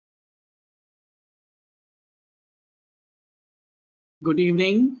Good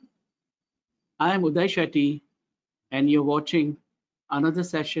evening. I am Uday Shetty, and you're watching another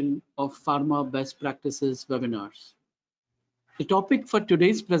session of Pharma Best Practices webinars. The topic for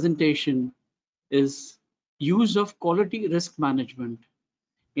today's presentation is use of quality risk management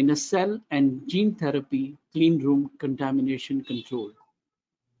in a cell and gene therapy clean room contamination control.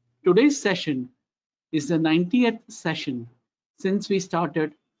 Today's session is the 90th session since we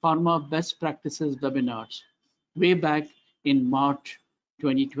started Pharma Best Practices webinars way back in March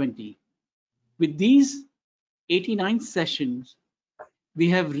 2020. With these 89 sessions, we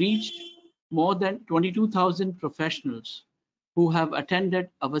have reached more than 22,000 professionals who have attended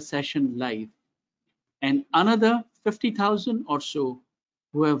our session live, and another 50,000 or so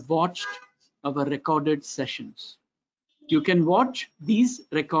who have watched our recorded sessions. You can watch these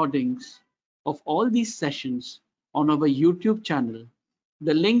recordings of all these sessions on our YouTube channel,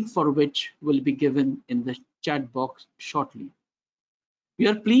 the link for which will be given in the chat box shortly. We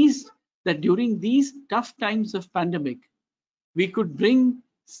are pleased that during these tough times of pandemic, we could bring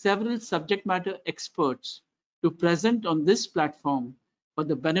several subject matter experts to present on this platform for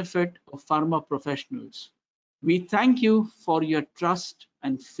the benefit of pharma professionals. We thank you for your trust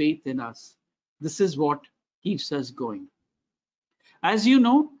and faith in us. This is what keeps us going. As you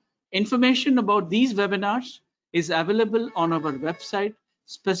know, information about these webinars is available on our website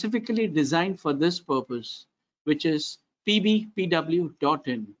specifically designed for this purpose, which is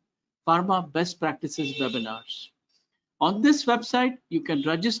pbpw.in, Pharma Best Practices Webinars. On this website, you can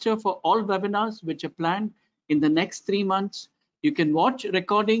register for all webinars which are planned in the next 3 months. You can watch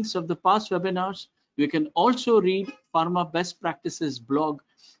recordings of the past webinars. You can also read Pharma Best Practices blog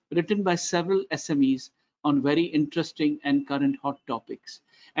written by several SMEs on very interesting and current hot topics.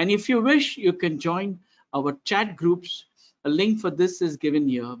 And if you wish, you can join our chat groups. A link for this is given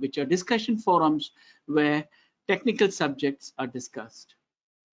here, which are discussion forums where technical subjects are discussed.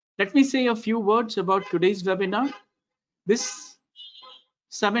 Let me say a few words about today's webinar. This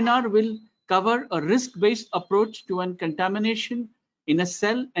seminar will cover a risk-based approach to contamination in a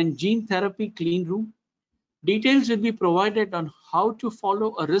cell and gene therapy clean room. Details will be provided on how to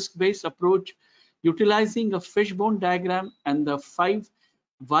follow a risk-based approach utilizing a fishbone diagram and the 5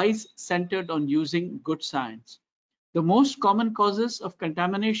 whys centered on using good science. The most common causes of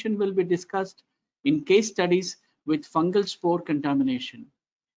contamination will be discussed in case studies with fungal spore contamination.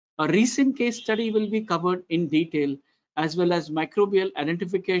 A recent case study will be covered in detail, as well as microbial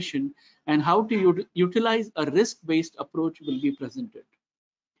identification and how to utilize a risk-based approach will be presented.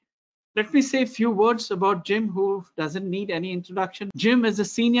 Let me say a few words about Jim, who doesn't need any introduction. Jim is a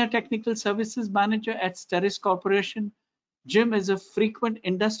Senior Technical Services Manager at STERIS Corporation. Jim is a frequent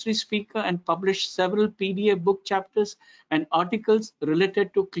industry speaker and published several PDA book chapters and articles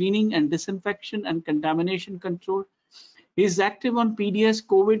related to cleaning and disinfection and contamination control. He is active on PDA's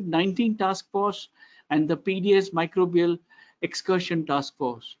COVID-19 task force and the PDA's Microbial Excursion task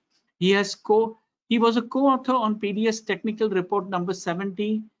force. He was a co-author on PDA's technical report number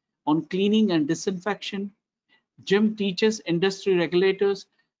 70 on cleaning and disinfection. Jim teaches industry regulators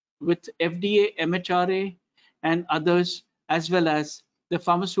with FDA, MHRA, and others, as well as the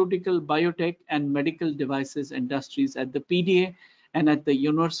pharmaceutical, biotech, and medical devices industries at the PDA and at the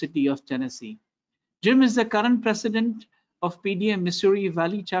University of Tennessee. Jim is the current president of PDA Missouri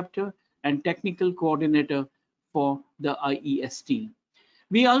Valley chapter and technical coordinator for the IEST.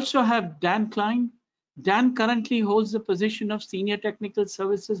 We also have Dan Klein. Dan currently holds the position of Senior Technical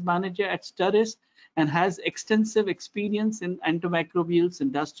Services Manager at STERIS and has extensive experience in antimicrobials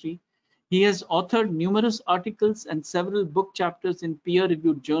industry. He has authored numerous articles and several book chapters in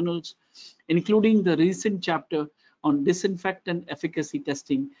peer-reviewed journals, including the recent chapter on disinfectant efficacy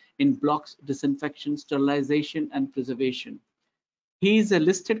testing in blocks disinfection, sterilization, and preservation. He is a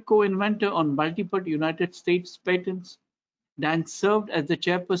listed co-inventor on multiple United States patents. Dan served as the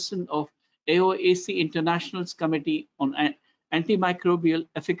chairperson of AOAC International's Committee on Antimicrobial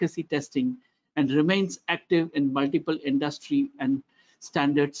Efficacy Testing and remains active in multiple industry and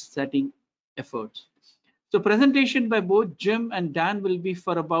standards setting efforts. So presentation by both Jim and Dan will be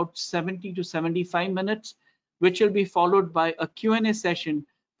for about 70 to 75 minutes, which will be followed by a Q&A session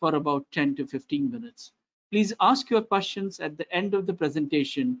for about 10 to 15 minutes. Please ask your questions at the end of the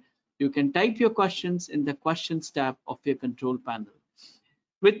presentation. You can type your questions in the questions tab of your control panel.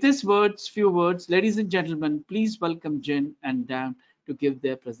 With these few words, ladies and gentlemen, please welcome Jim and Dan to give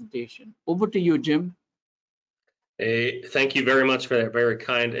their presentation. Over to you, Jim. Hey, thank you very much for that very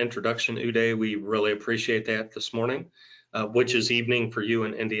kind introduction, Uday. We really appreciate that this morning, which is evening for you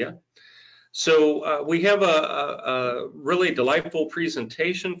in India. So we have a really delightful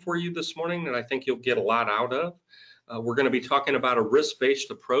presentation for you this morning that I think you'll get a lot out of. we're going to be talking about a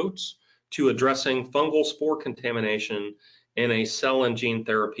risk-based approach to addressing fungal spore contamination in a cell and gene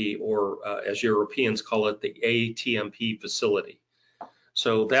therapy, or as Europeans call it, the ATMP facility.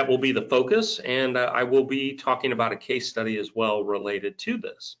 So that will be the focus, and I will be talking about a case study as well related to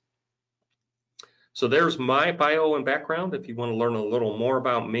this. So there's my bio and background if you want to learn a little more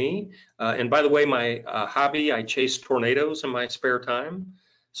about me. And by the way, my hobby, I chase tornadoes in my spare time.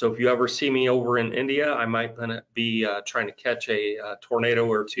 So if you ever see me over in India, I might be trying to catch a tornado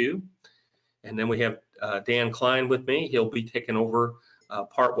or two. And then we have Dan Klein with me. He'll be taking over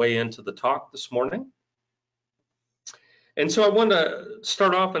partway into the talk this morning. And so I want to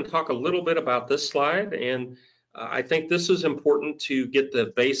start off and talk a little bit about this slide. And I think this is important to get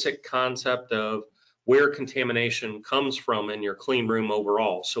the basic concept of where contamination comes from in your clean room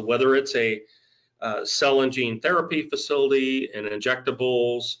overall. So whether it's a cell and gene therapy facility, and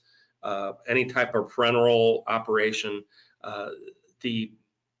injectables, any type of parenteral operation,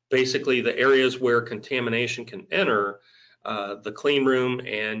 basically the areas where contamination can enter, the clean room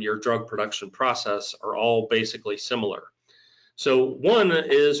and your drug production process are all basically similar. So one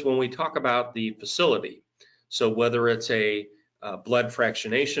is when we talk about the facility. So whether it's a blood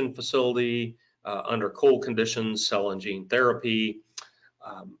fractionation facility, under cold conditions, cell and gene therapy,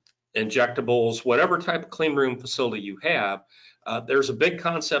 injectables, whatever type of clean room facility you have, there's a big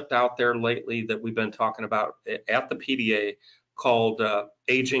concept out there lately that we've been talking about at the PDA called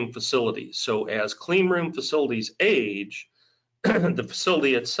aging facilities. So as clean room facilities age, the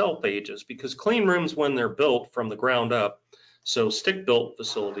facility itself ages, because clean rooms, when they're built from the ground up, so stick-built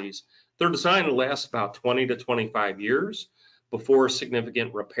facilities, they're designed to last about 20 to 25 years before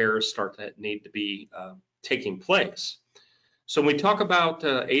significant repairs start to need to be taking place. So when we talk about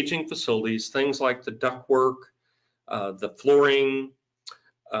aging facilities, things like the ductwork, the flooring,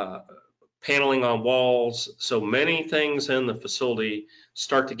 paneling on walls, so many things in the facility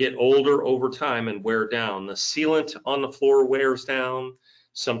start to get older over time and wear down. The sealant on the floor wears down.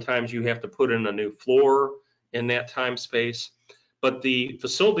 Sometimes you have to put in a new floor in that time space. But the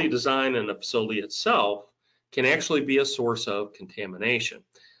facility design and the facility itself can actually be a source of contamination.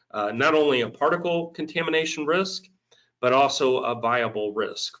 Not only a particle contamination risk, but also a viable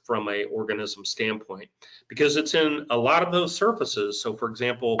risk from an organism standpoint, because it's in a lot of those surfaces. So for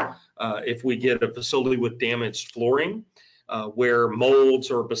example, if we get a facility with damaged flooring, where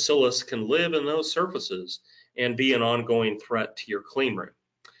molds or bacillus can live in those surfaces and be an ongoing threat to your clean room.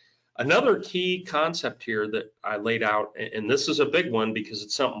 Another key concept here that I laid out, and this is a big one because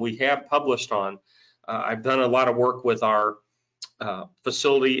it's something we have published on. I've done a lot of work with our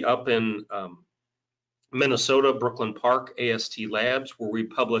facility up in Minnesota, Brooklyn Park, AST Labs, where we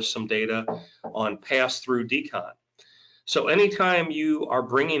published some data on pass-through decon. So anytime you are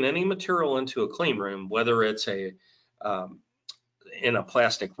bringing any material into a clean room, whether it's in a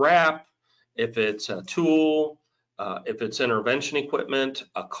plastic wrap, if it's a tool, if it's intervention equipment,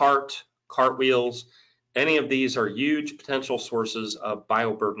 a cart, cartwheels, any of these are huge potential sources of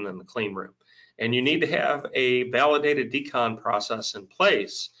bioburden in the clean room. And you need to have a validated decon process in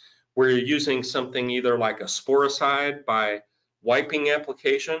place where you're using something either like a sporicide by wiping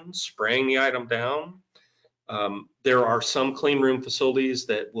application, spraying the item down. There are some clean room facilities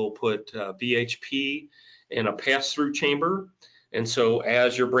that will put VHP in a pass-through chamber. And so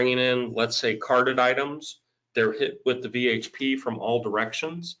as you're bringing in, let's say, carted items, they're hit with the VHP from all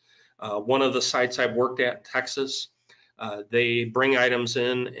directions. One of the sites I've worked at in Texas, they bring items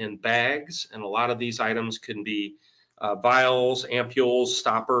in bags, and a lot of these items can be vials, ampules,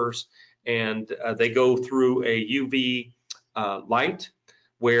 stoppers, and they go through a UV light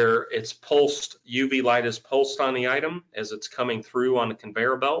where it's pulsed, UV light is pulsed on the item as it's coming through on the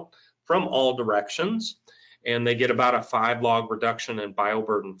conveyor belt from all directions, and they get about a 5 log reduction in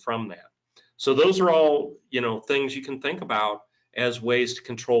bioburden from that. So those are all, things you can think about as ways to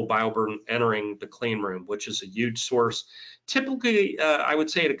control bioburden entering the clean room, which is a huge source. Typically, I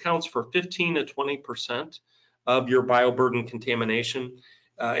would say it accounts for 15 to 20% of your bioburden contamination.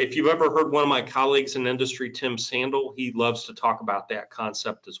 If you've ever heard one of my colleagues in industry, Tim Sandel, he loves to talk about that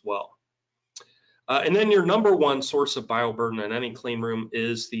concept as well. And then your number one source of bioburden in any clean room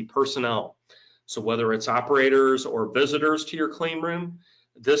is the personnel. So whether it's operators or visitors to your clean room,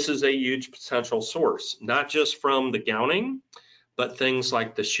 this is a huge potential source, not just from the gowning, but things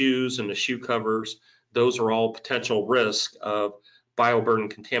like the shoes and the shoe covers. Those are all potential risk of bioburden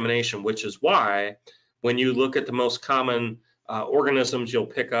contamination, which is why when you look at the most common organisms you'll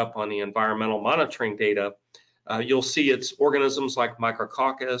pick up on the environmental monitoring data, you'll see it's organisms like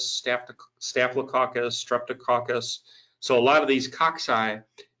Micrococcus, Staphylococcus, Streptococcus. So a lot of these cocci,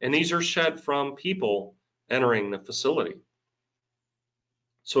 and these are shed from people entering the facility.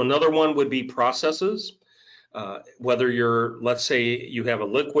 So another one would be processes. Whether let's say you have a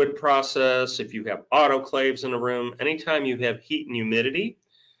liquid process, if you have autoclaves in a room, anytime you have heat and humidity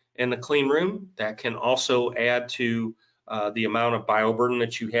in the clean room, that can also add to the amount of bioburden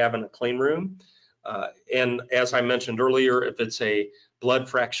that you have in a clean room. And as I mentioned earlier, if it's a blood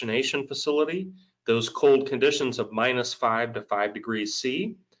fractionation facility, those cold conditions of -5 to 5 degrees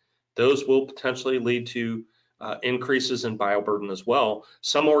C, those will potentially lead to increases in bioburden as well.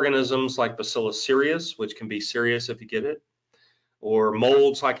 Some organisms like Bacillus cereus, which can be serious if you get it, or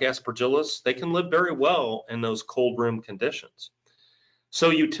molds like Aspergillus, they can live very well in those cold room conditions.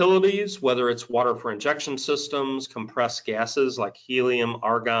 So utilities, whether it's water for injection systems, compressed gases like helium,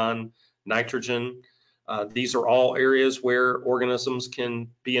 argon, nitrogen, these are all areas where organisms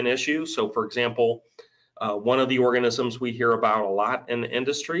can be an issue. So for example, one of the organisms we hear about a lot in the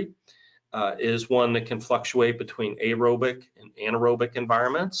industry is one that can fluctuate between aerobic and anaerobic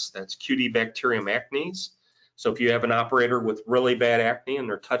environments. That's Cutibacterium acnes. So if you have an operator with really bad acne and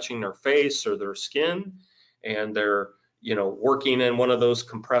they're touching their face or their skin and they're working in one of those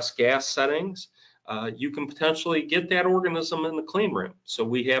compressed gas settings, you can potentially get that organism in the clean room. So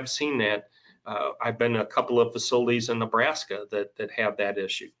we have seen that. I've been to a couple of facilities in Nebraska that have that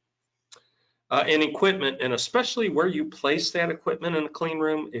issue. And equipment, and especially where you place that equipment in a clean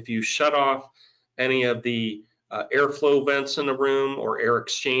room, if you shut off any of the airflow vents in the room or air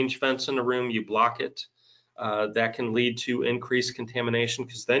exchange vents in the room, you block it, that can lead to increased contamination,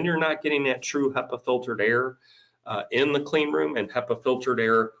 because then you're not getting that true HEPA filtered air in the clean room and HEPA filtered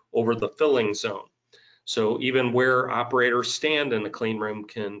air over the filling zone. So even where operators stand in the clean room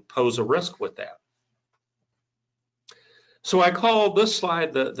can pose a risk with that. So I call this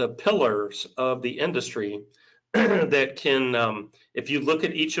slide the pillars of the industry that can, if you look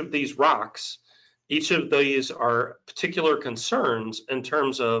at each of these rocks, each of these are particular concerns in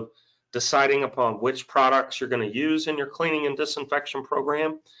terms of deciding upon which products you're going to use in your cleaning and disinfection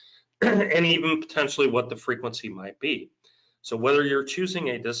program, and even potentially what the frequency might be. So whether you're choosing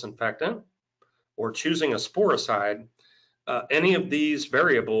a disinfectant or choosing a sporicide, any of these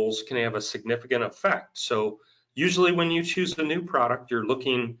variables can have a significant effect. So usually when you choose a new product, you're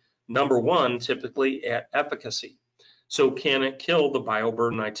looking, number one, typically at efficacy. So can it kill the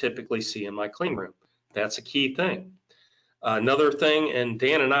bioburden I typically see in my clean room? That's a key thing. Another thing, and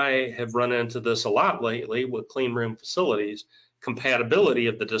Dan and I have run into this a lot lately with clean room facilities, compatibility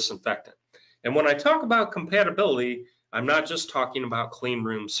of the disinfectant. And when I talk about compatibility, I'm not just talking about clean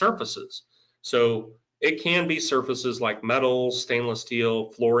room surfaces. So it can be surfaces like metals, stainless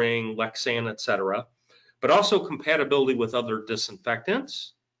steel, flooring, Lexan, etc., but also compatibility with other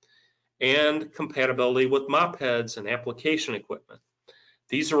disinfectants and compatibility with mop heads and application equipment.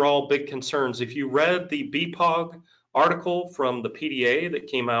 These are all big concerns. If you read the BPOG article from the PDA that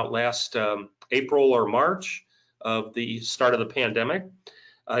came out last April or March of the start of the pandemic,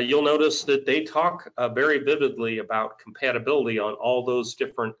 you'll notice that they talk very vividly about compatibility on all those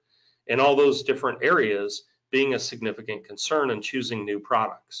different areas being a significant concern in choosing new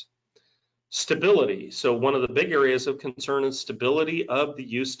products. Stability. So one of the big areas of concern is stability of the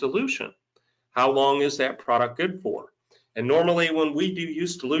use dilution. How long is that product good for? And normally when we do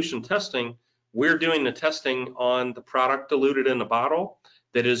use dilution testing, we're doing the testing on the product diluted in the bottle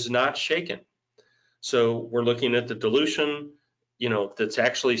that is not shaken. So we're looking at the dilution, that's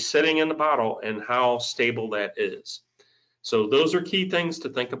actually sitting in the bottle and how stable that is. So those are key things to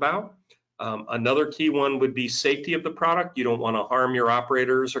think about. Another key one would be safety of the product. You don't want to harm your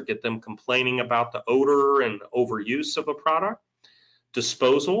operators or get them complaining about the odor and overuse of a product.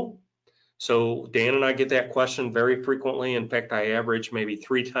 Disposal. So Dan and I get that question very frequently. In fact, I average maybe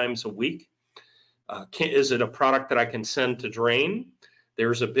 3 times a week. Is it a product that I can send to drain?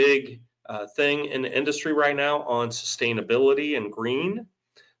 There's a big thing in the industry right now on sustainability and green.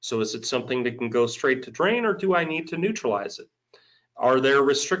 So is it something that can go straight to drain, or do I need to neutralize it? Are there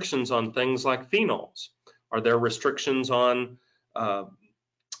restrictions on things like phenols? Are there restrictions on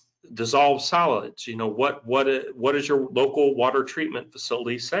dissolved solids? What is your local water treatment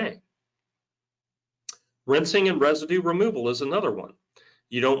facility saying? Rinsing and residue removal is another one.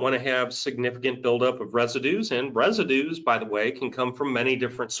 You don't want to have significant buildup of residues, and residues, by the way, can come from many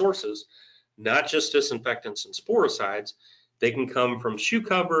different sources, not just disinfectants and sporicides. They can come from shoe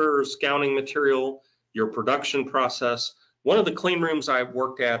covers, gowning material, your production process. One of the clean rooms I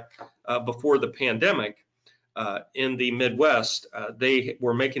worked at before the pandemic in the Midwest, they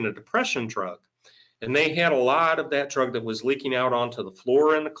were making a depression drug, and they had a lot of that drug that was leaking out onto the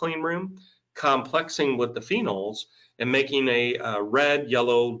floor in the clean room, complexing with the phenols and making a red,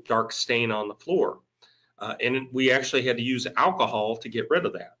 yellow, dark stain on the floor. and we actually had to use alcohol to get rid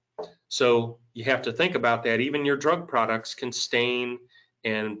of that. So you have to think about that. Even your drug products can stain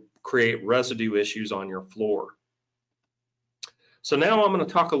and create residue issues on your floor. So now I'm going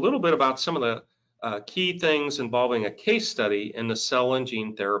to talk a little bit about some of the key things involving a case study in the cell and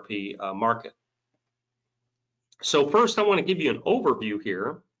gene therapy market. So first, I want to give you an overview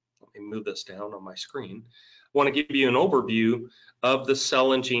here. Let me move this down on my screen. I want to give you an overview of the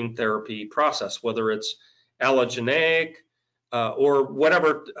cell and gene therapy process, whether it's allogeneic or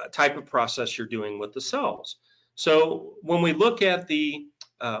whatever type of process you're doing with the cells. So when we look at the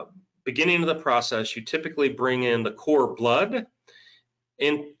beginning of the process, you typically bring in the core blood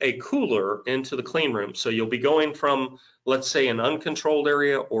in a cooler into the clean room. So you'll be going from, let's say, an uncontrolled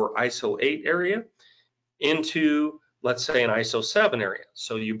area or ISO 8 area into, let's say, an ISO 7 area.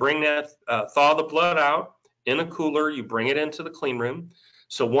 So you bring that, thaw the blood out in a cooler, you bring it into the clean room.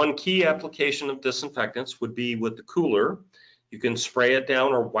 So one key application of disinfectants would be with the cooler. You can spray it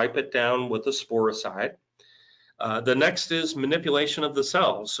down or wipe it down with a sporicide. The next is manipulation of the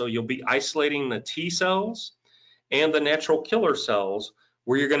cells. So you'll be isolating the T cells and the natural killer cells,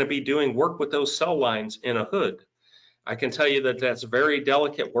 where you're going to be doing work with those cell lines in a hood. I can tell you that that's very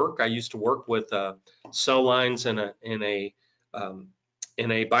delicate work. I used to work with cell lines in a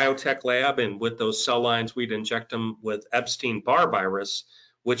biotech lab, and with those cell lines, we'd inject them with Epstein-Barr virus,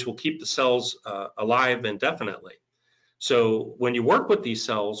 which will keep the cells alive indefinitely. So when you work with these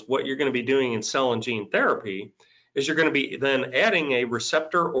cells, what you're going to be doing in cell and gene therapy is you're going to be then adding a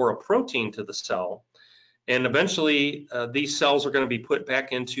receptor or a protein to the cell. And eventually, these cells are going to be put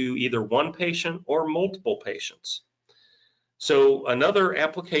back into either one patient or multiple patients. So another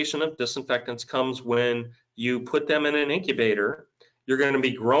application of disinfectants comes when you put them in an incubator. You're going to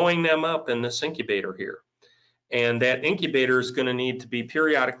be growing them up in this incubator here. And that incubator is going to need to be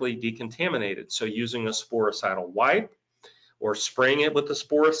periodically decontaminated. So using a sporicidal wipe or spraying it with a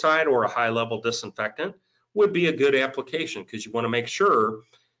sporicide or a high-level disinfectant would be a good application, because you want to make sure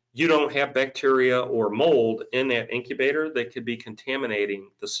you don't have bacteria or mold in that incubator that could be contaminating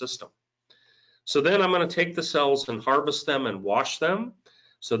the system. So then I'm going to take the cells and harvest them and wash them.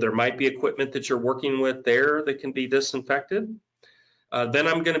 So there might be equipment that you're working with there that can be disinfected. Then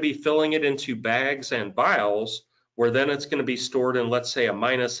I'm going to be filling it into bags and vials, where then it's going to be stored in, let's say, a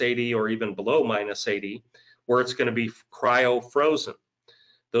 -80 or even below -80, where it's going to be cryo-frozen.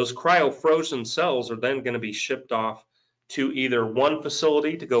 Those cryo-frozen cells are then going to be shipped off to either one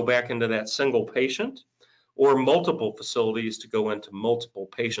facility to go back into that single patient, or multiple facilities to go into multiple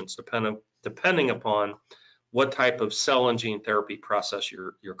patients, depending upon what type of cell and gene therapy process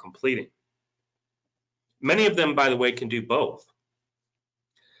you're completing. Many of them, by the way, can do both.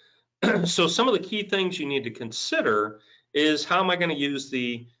 So some of the key things you need to consider is, how am I going to use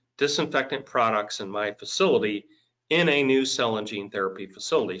the disinfectant products in my facility in a new cell and gene therapy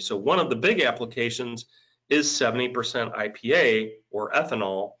facility? So one of the big applications is 70% IPA or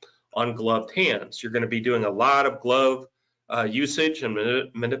ethanol on gloved hands. You're going to be doing a lot of glove usage and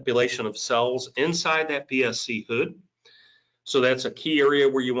manipulation of cells inside that BSC hood. So that's a key area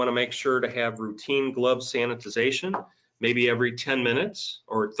where you want to make sure to have routine glove sanitization, maybe every 10 minutes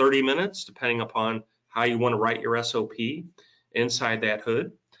or 30 minutes, depending upon how you want to write your SOP inside that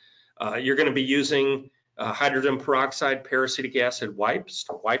hood. You're going to be using hydrogen peroxide, peracetic acid wipes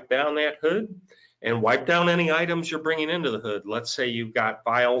to wipe down that hood and wipe down any items you're bringing into the hood. Let's say you've got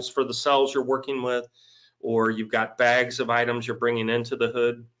vials for the cells you're working with, or you've got bags of items you're bringing into the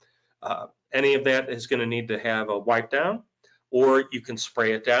hood. Any of that is going to need to have a wipe down, or you can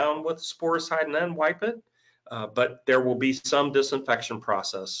spray it down with sporicide and then wipe it. But there will be some disinfection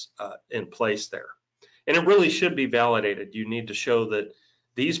process in place there. And it really should be validated. You need to show that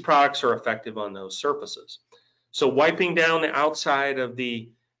these products are effective on those surfaces. So wiping down the outside of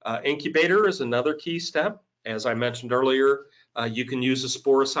the incubator is another key step. As I mentioned earlier, you can use a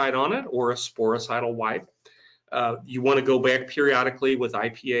sporicide on it or a sporicidal wipe. You want to go back periodically with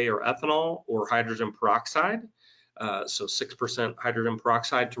IPA or ethanol or hydrogen peroxide, so 6% hydrogen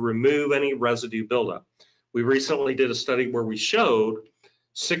peroxide, to remove any residue buildup. We recently did a study where we showed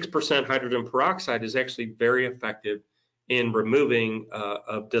 6% hydrogen peroxide is actually very effective in removing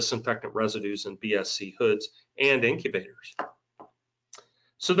of disinfectant residues in BSC hoods and incubators.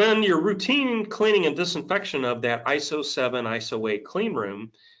 So then your routine cleaning and disinfection of that ISO 7, ISO 8 clean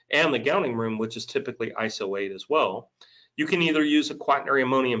room and the gowning room, which is typically ISO 8 as well. You can either use a quaternary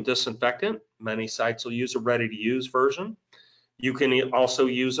ammonium disinfectant. Many sites will use a ready-to-use version. You can also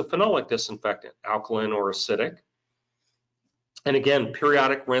use a phenolic disinfectant, alkaline or acidic. And again,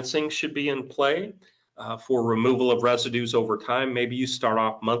 periodic rinsing should be in play for removal of residues over time. Maybe you start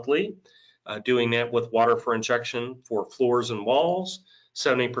off monthly. doing that with water for injection for floors and walls,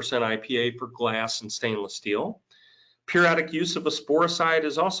 70% IPA for glass and stainless steel. Periodic use of a sporicide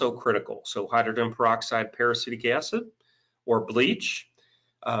is also critical, so hydrogen peroxide peracetic acid or bleach,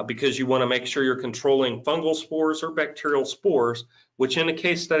 because you want to make sure you're controlling fungal spores or bacterial spores, which in a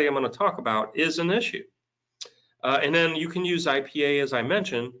case study I'm going to talk about is an issue. And then you can use IPA, as I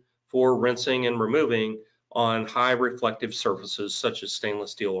mentioned, for rinsing and removing on high reflective surfaces such as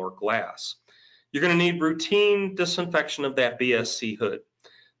stainless steel or glass. You're going to need routine disinfection of that BSC hood.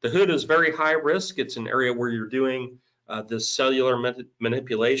 The hood is very high risk. It's an area where you're doing this cellular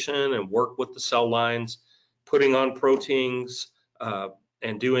manipulation and work with the cell lines, putting on proteins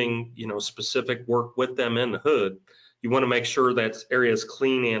and doing specific work with them in the hood. You want to make sure that area is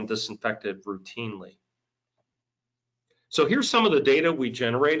clean and disinfected routinely. So here's some of the data we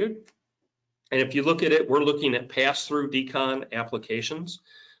generated. And if you look at it, we're looking at pass-through decon applications.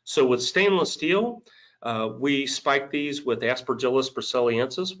 So with stainless steel, we spike these with Aspergillus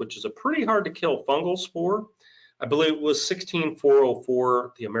brasiliensis, which is a pretty hard to kill fungal spore. I believe it was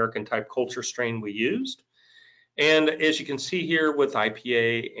 16404, the American type culture strain we used. And as you can see here with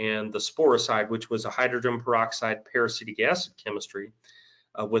IPA and the sporicide, which was a hydrogen peroxide peracetic acid chemistry,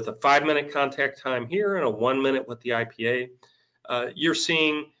 with a 5-minute contact time here and a 1 minute with the IPA, you're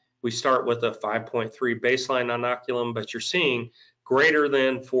seeing we start with a 5.3 baseline inoculum, but you're seeing greater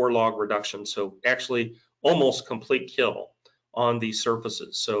than 4 log reduction. So actually almost complete kill on these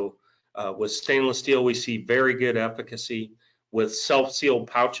surfaces. So with stainless steel, we see very good efficacy with self-sealed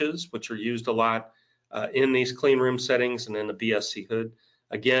pouches, which are used a lot in these clean room settings and in the BSC hood.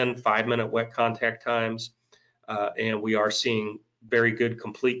 Again, 5-minute wet contact times, and we are seeing very good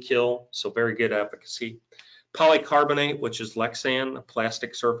complete kill, so very good efficacy. Polycarbonate, which is Lexan, a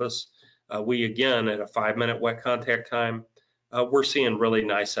plastic surface, we again at a 5-minute wet contact time, we're seeing really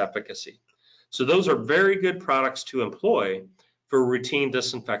nice efficacy. So those are very good products to employ for routine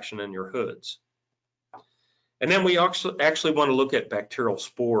disinfection in your hoods. And then we actually want to look at bacterial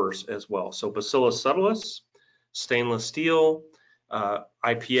spores as well. So Bacillus subtilis, stainless steel,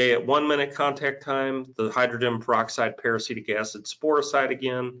 IPA at 1 minute contact time, the hydrogen peroxide peracetic acid sporicide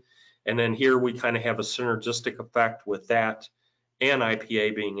again, and then here we kind of have a synergistic effect with that and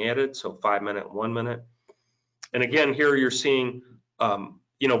IPA being added, so 5 minute and 1 minute. And again, here you're seeing,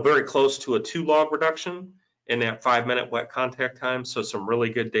 very close to a 2 log reduction in that 5-minute wet contact time. So some really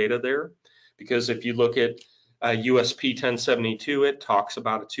good data there, because if you look at USP 1072, it talks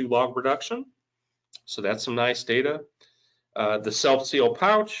about a 2 log reduction. So that's some nice data. The self-seal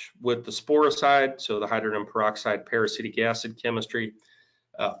pouch with the sporicide, so the hydrogen peroxide peracetic acid chemistry,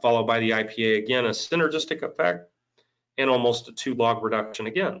 followed by the IPA, again, a synergistic effect and almost a 2 log reduction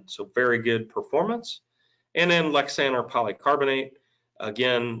again. So very good performance. And then Lexan or polycarbonate,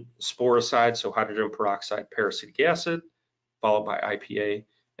 again, sporicide, so hydrogen peroxide peracetic acid, followed by IPA,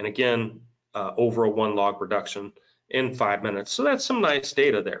 and again, over a 1 log reduction in 5 minutes. So that's some nice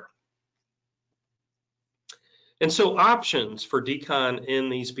data there. And so options for decon in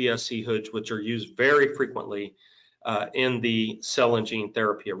these BSC hoods, which are used very frequently in the cell and gene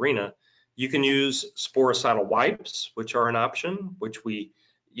therapy arena, you can use sporicidal wipes, which are an option, which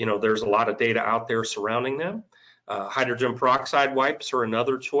there's a lot of data out there surrounding them. Hydrogen peroxide wipes are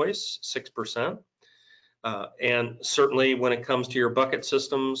another choice, 6%. And certainly when it comes to your bucket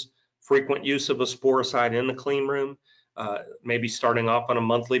systems, frequent use of a sporicide in the clean room, maybe starting off on a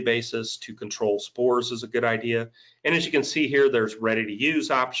monthly basis to control spores is a good idea. And as you can see here, there's ready to use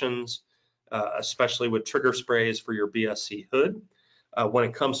options, especially with trigger sprays for your BSC hood. When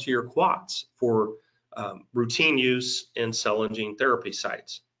it comes to your quats for routine use in cell and gene therapy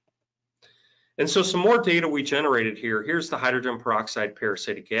sites. And so some more data we generated here. Here's the hydrogen peroxide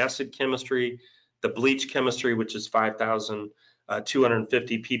peracetic acid chemistry, the bleach chemistry, which is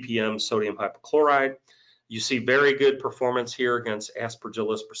 5,250 ppm sodium hypochlorite. You see very good performance here against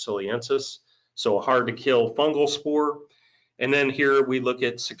Aspergillus brasiliensis, so a hard to kill fungal spore. And then here we look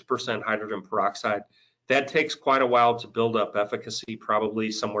at 6% hydrogen peroxide. That takes quite a while to build up efficacy,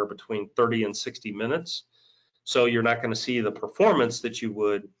 probably somewhere between 30 and 60 minutes. So you're not going to see the performance that you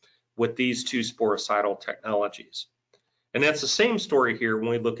would with these 2 sporicidal technologies. And that's the same story here when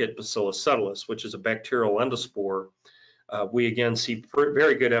we look at Bacillus subtilis, which is a bacterial endospore. We again see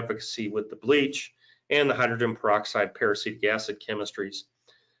very good efficacy with the bleach and the hydrogen peroxide peracetic acid chemistries.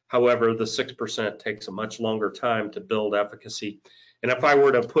 However, the 6% takes a much longer time to build efficacy. And if I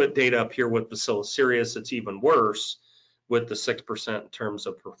were to put data up here with Bacillus cereus, it's even worse with the 6% in terms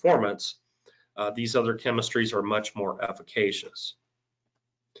of performance. These other chemistries are much more efficacious.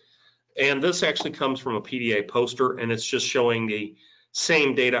 And this actually comes from a PDA poster, and it's just showing the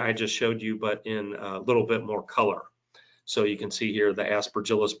Same data I just showed you, but in a little bit more color. So you can see here the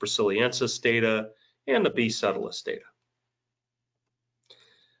Aspergillus brasiliensis data and the B. subtilis data.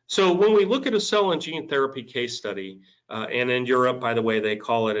 So when we look at a cell and gene therapy case study, and in Europe, by the way, they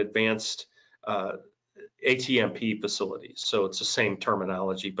call it advanced ATMP facilities. So it's the same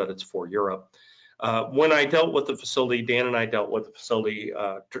terminology, but it's for Europe. When I dealt with the facility, Dan and I dealt with the facility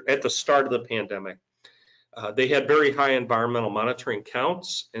at the start of the pandemic. They had very high environmental monitoring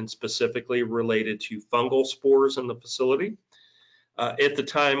counts and specifically related to fungal spores in the facility. At the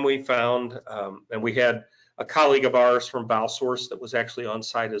time we found, and we had a colleague of ours from BioSource that was actually on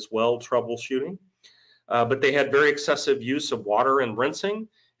site as well, troubleshooting, but they had very excessive use of water and rinsing,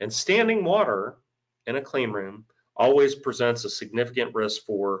 and standing water in a clean room always presents a significant risk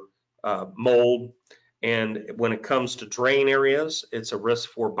for mold. And when it comes to drain areas, it's a risk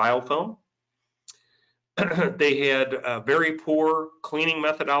for biofilm. They had very poor cleaning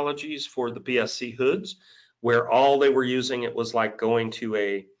methodologies for the BSC hoods, where all they were using, it was like going to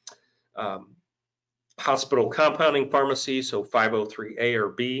a hospital compounding pharmacy, so 503A or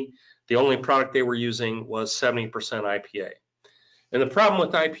B. The only product they were using was 70% IPA. And the problem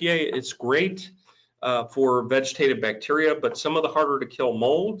with IPA, it's great for vegetative bacteria, but some of the harder to kill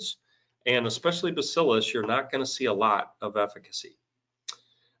molds, and especially bacillus, you're not going to see a lot of efficacy.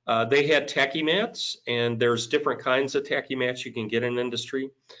 They had tacky mats, and there's different kinds of tacky mats you can get in industry.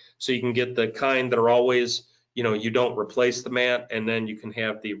 So you can get the kind that are always, you don't replace the mat, and then you can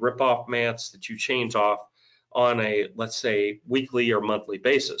have the rip-off mats that you change off on a, let's say, weekly or monthly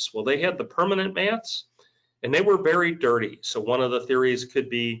basis. Well, they had the permanent mats, and they were very dirty. So one of the theories could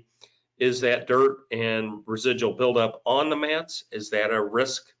be, is that dirt and residual buildup on the mats, is that a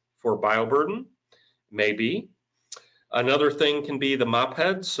risk for bioburden? Maybe. Another thing can be the mop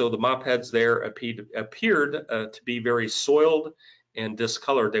heads. So the mop heads there appeared to be very soiled and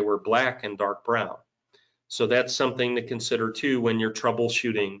discolored. They were black and dark brown. So that's something to consider too when you're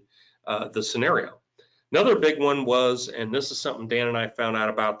troubleshooting the scenario. Another big one was, and this is something Dan and I found out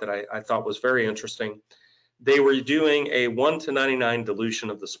about that I thought was very interesting, they were doing a 1:99 dilution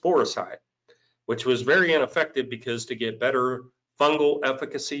of the sporicide, which was very ineffective because to get better fungal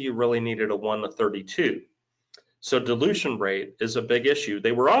efficacy, you really needed a 1:32. So dilution rate is a big issue.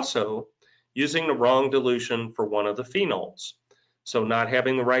 They were also using the wrong dilution for one of the phenols. So not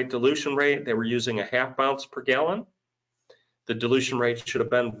having the right dilution rate, they were using a 1/2 ounce per gallon. The dilution rate should have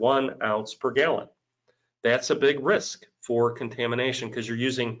been 1 ounce per gallon. That's a big risk for contamination because you're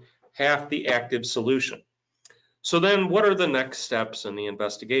using half the active solution. So then what are the next steps in the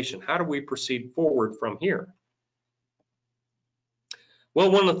investigation? How do we proceed forward from here?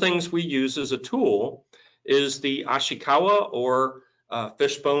 Well, one of the things we use as a tool is the Ashikawa or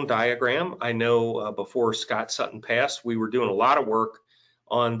fishbone diagram. I know before Scott Sutton passed, we were doing a lot of work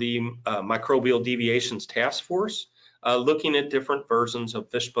on the Microbial Deviations Task Force, looking at different versions of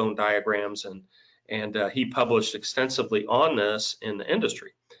fishbone diagrams, and he published extensively on this in the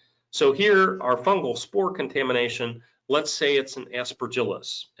industry. So here, our fungal spore contamination, let's say it's an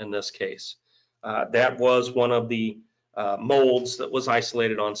Aspergillus in this case. That was one of the molds that was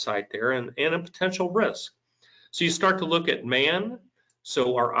isolated on site there and a potential risk. So you start to look at man.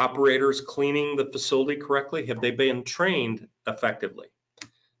 So are operators cleaning the facility correctly? Have they been trained effectively?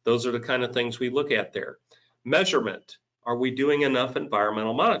 Those are the kind of things we look at there. Measurement. Are we doing enough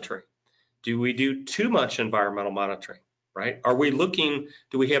environmental monitoring? Do we do too much environmental monitoring, right? Are we looking,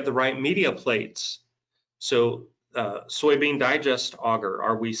 do we have the right media plates? So soybean digest auger,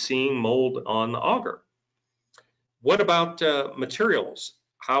 are we seeing mold on the auger? What about materials?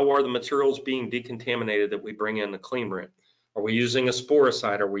 How are the materials being decontaminated that we bring in the clean room? Are we using a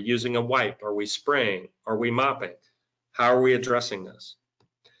sporicide? Are we using a wipe? Are we spraying? Are we mopping? How are we addressing this?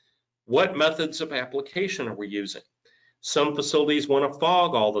 What methods of application are we using? Some facilities want to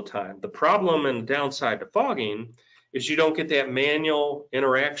fog all the time. The problem and the downside to fogging is you don't get that manual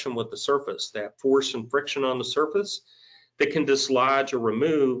interaction with the surface, that force and friction on the surface that can dislodge or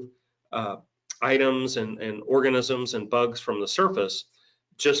remove items and organisms and bugs from the surface.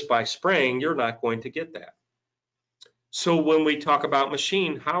 Just by spraying, you're not going to get that. So when we talk about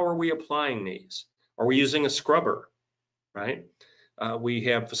machine, how are we applying these? Are we using a scrubber, right? We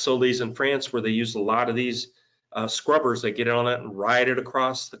have facilities in France where they use a lot of these scrubbers. They get on it and ride it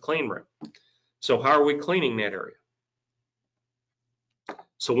across the clean room. So how are we cleaning that area?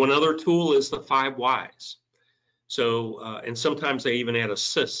 So one other tool is the 5 Ys. So, and sometimes they even add a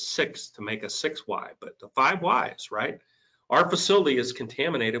 6 to make a 6Y, but the 5 Ys, right? Our facility is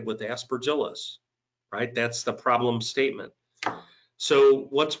contaminated with Aspergillus, right? That's the problem statement. So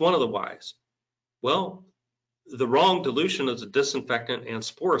what's one of the Ys? Well, the wrong dilution of the disinfectant and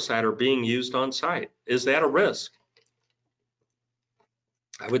sporicide are being used on site. Is that a risk?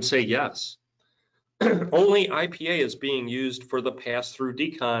 I would say yes. Only IPA is being used for the pass-through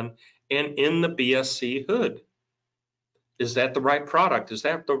decon and in the BSC hood. Is that the right product? Is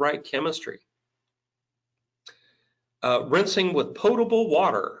that the right chemistry? Rinsing with potable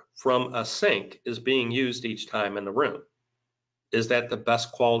water from a sink is being used each time in the room. Is that the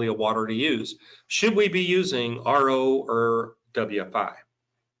best quality of water to use? Should we be using RO or WFI?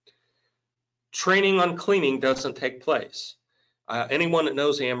 Training on cleaning doesn't take place. Anyone that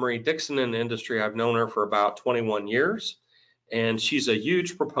knows Anne-Marie Dixon in the industry, I've known her for about 21 years, and she's a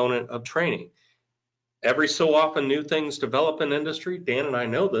huge proponent of training. Every so often new things develop in industry. Dan and I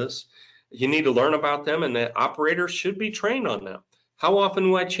know this. You need to learn about them, and the operators should be trained on them. How often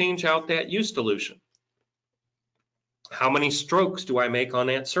do I change out that use dilution? How many strokes do I make on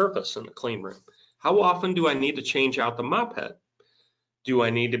that surface in the clean room? How often do I need to change out the mop head? Do I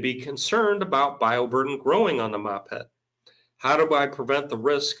need to be concerned about bioburden growing on the mop head? How do I prevent the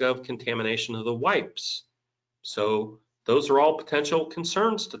risk of contamination of the wipes? So those are all potential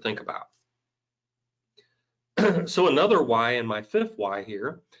concerns to think about. So another why, and my fifth why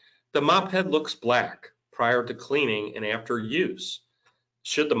here, the mop head looks black prior to cleaning and after use.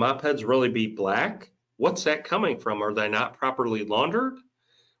 Should the mop heads really be black? What's that coming from? Are they not properly laundered?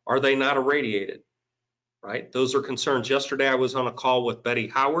 Are they not irradiated? Right? Those are concerns. Yesterday I was on a call with Betty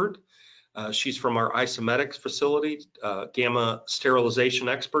Howard. She's from our isometics facility, gamma sterilization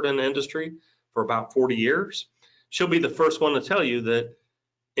expert in the industry for about 40 years. She'll be the first one to tell you that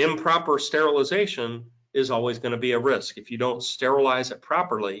improper sterilization is always going to be a risk. If you don't sterilize it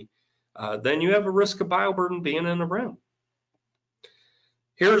properly, then you have a risk of bioburden being in the room.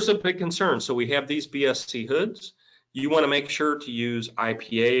 Here's a big concern. So we have these BSC hoods. You want to make sure to use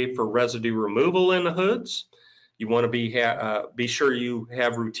IPA for residue removal in the hoods. You want to be sure you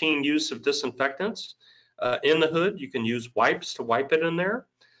have routine use of disinfectants in the hood. You can use wipes to wipe it in there.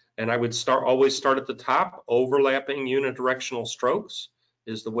 And I would always start at the top. Overlapping unidirectional strokes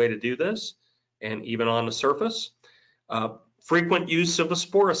is the way to do this, and even on the surface. Frequent use of a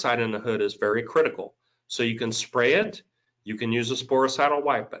sporicide in the hood is very critical. So you can spray it. You can use a sporicidal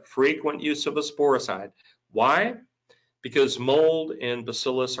wipe, but frequent use of a sporicide. Why? Because mold and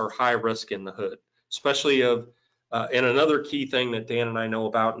bacillus are high risk in the hood, especially of, and another key thing that Dan and I know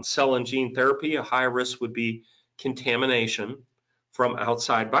about in cell and gene therapy, a high risk would be contamination from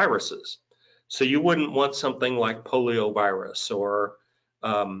outside viruses. So you wouldn't want something like poliovirus or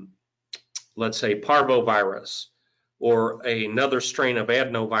let's say parvovirus or another strain of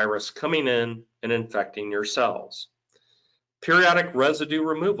adenovirus coming in and infecting your cells. Periodic residue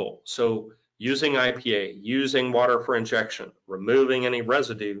removal. So using IPA, using water for injection, removing any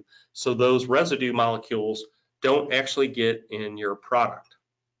residue so those residue molecules don't actually get in your product.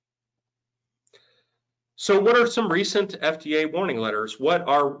 So what are some recent FDA warning letters? What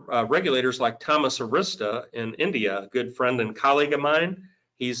are regulators like Thomas Arista in India, a good friend and colleague of mine?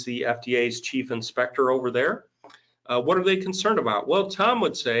 He's the FDA's chief inspector over there. What are they concerned about? Well, Tom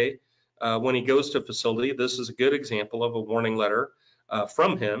would say when he goes to a facility, this is a good example of a warning letter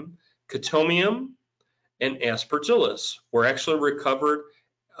from him. Chaetomium and Aspergillus were actually recovered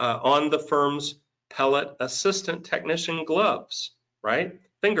on the firm's pellet assistant technician gloves, right?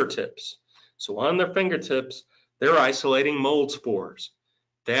 Fingertips. So on their fingertips, they're isolating mold spores.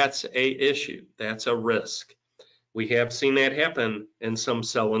 That's a issue. That's a risk. We have seen that happen in some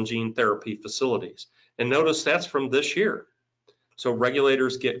cell and gene therapy facilities. And notice that's from this year. So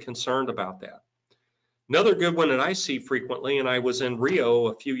regulators get concerned about that. Another good one that I see frequently, and I was in Rio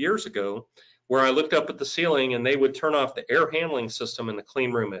a few years ago, where I looked up at the ceiling and they would turn off the air handling system in the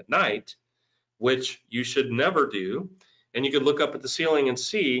clean room at night, which you should never do. And you could look up at the ceiling and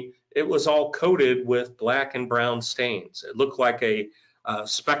see it was all coated with black and brown stains. It looked like a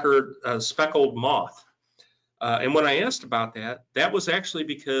speckled moth. And when I asked about that, that was actually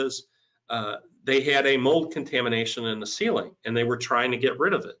because they had a mold contamination in the ceiling and they were trying to get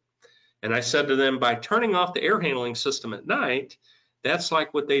rid of it. And I said to them, by turning off the air handling system at night, that's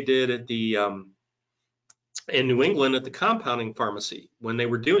like what they did at the in New England at the compounding pharmacy. When they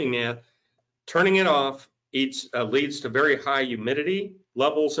were doing that, turning it off leads to very high humidity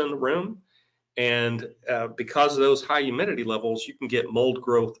levels in the room. And because of those high humidity levels, you can get mold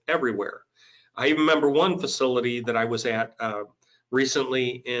growth everywhere. I even remember one facility that I was at recently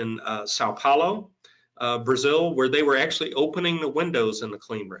in Sao Paulo, Brazil, where they were actually opening the windows in the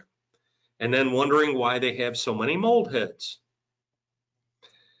clean room and then wondering why they have so many mold heads.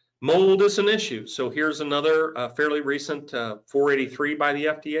 Mold is an issue. So here's another fairly recent 483 by the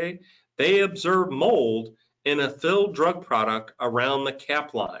FDA. They observe mold in a filled drug product around the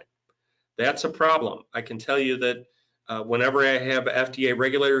cap line. That's a problem. I can tell you that whenever I have FDA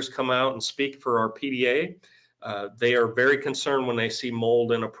regulators come out and speak for our PDA, they are very concerned when they see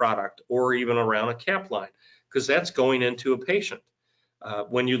mold in a product or even around a cap line, because that's going into a patient.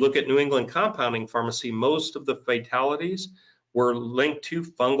 When you look at New England compounding pharmacy, most of the fatalities were linked to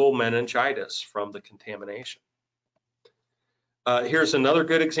fungal meningitis from the contamination. Here's another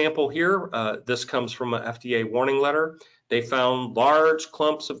good example here. This comes from an FDA warning letter. They found large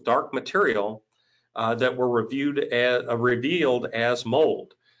clumps of dark material that were revealed as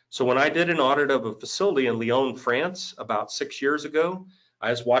mold. So when I did an audit of a facility in Lyon, France, about 6 years ago, I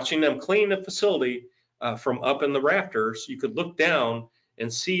was watching them clean the facility from up in the rafters. You could look down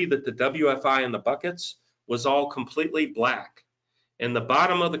and see that the WFI in the buckets was all completely black. And the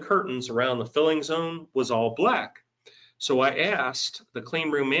bottom of the curtains around the filling zone was all black. So I asked the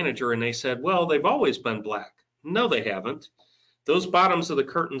clean room manager and they said, well, they've always been black. No, they haven't. Those bottoms of the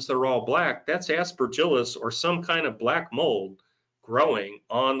curtains that are all black, that's Aspergillus or some kind of black mold growing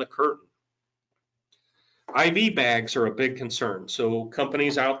on the curtain. IV bags are a big concern. So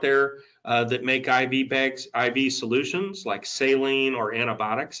companies out there that make IV bags, IV solutions like saline or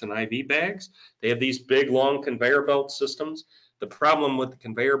antibiotics and IV bags, they have these big long conveyor belt systems. The problem with the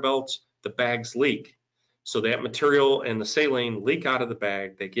conveyor belts, the bags leak. So that material and the saline leak out of the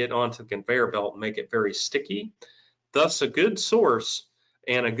bag, they get onto the conveyor belt and make it very sticky. Thus a good source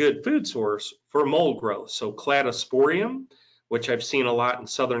and a good food source for mold growth. So Cladosporium, which I've seen a lot in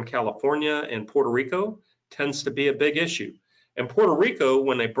Southern California and Puerto Rico, tends to be a big issue. In Puerto Rico,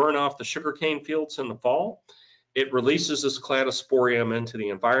 when they burn off the sugarcane fields in the fall, it releases this Cladosporium into the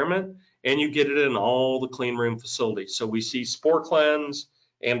environment, and you get it in all the clean room facilities. So we see spore cleanse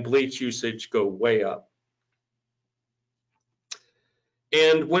and bleach usage go way up.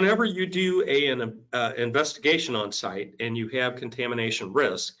 And whenever you do an investigation on site and you have contamination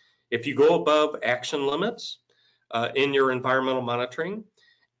risk, if you go above action limits in your environmental monitoring,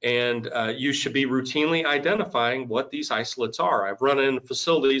 and you should be routinely identifying what these isolates are. I've run into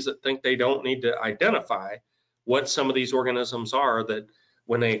facilities that think they don't need to identify what some of these organisms are that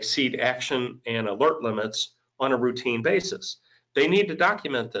when they exceed action and alert limits on a routine basis. They need to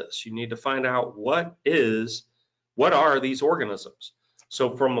document this. You need to find out what are these organisms.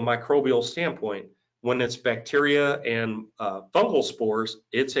 So from a microbial standpoint, when it's bacteria and fungal spores,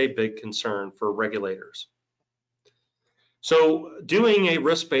 it's a big concern for regulators. So doing a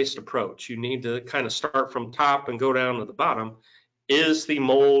risk-based approach, you need to kind of start from top and go down to the bottom. Is the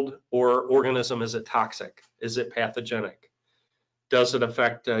mold or organism, is it toxic? Is it pathogenic? Does it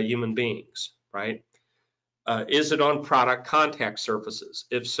affect human beings, right? Is it on product contact surfaces?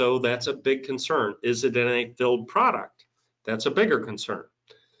 If so, that's a big concern. Is it in a filled product? That's a bigger concern.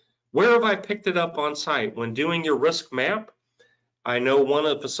 Where have I picked it up on site? When doing your risk map, I know one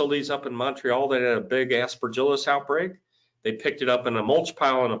of the facilities up in Montreal that had a big Aspergillus outbreak. They picked it up in a mulch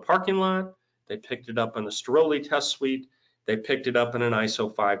pile in a parking lot. They picked it up in a sterility test suite. They picked it up in an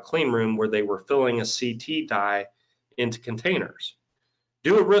ISO 5 clean room where they were filling a CT dye into containers.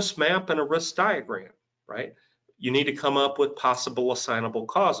 Do a risk map and a risk diagram, right? You need to come up with possible assignable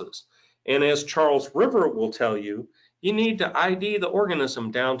causes. And as Charles River will tell you, you need to ID the organism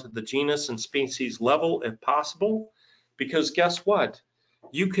down to the genus and species level if possible, because guess what?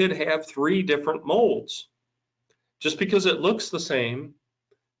 You could have 3 different molds. Just because it looks the same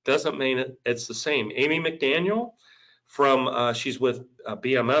doesn't mean it's the same. Amy McDaniel she's with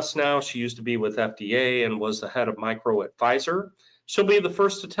BMS now. She used to be with FDA and was the head of micro at Pfizer. She'll be the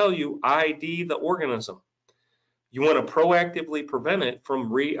first to tell you ID the organism. You want to proactively prevent it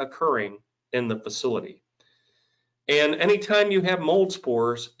from reoccurring in the facility. And anytime you have mold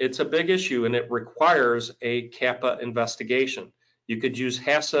spores, it's a big issue and it requires a CAPA investigation. You could use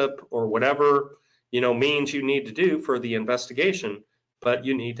HACCP or whatever means you need to do for the investigation, but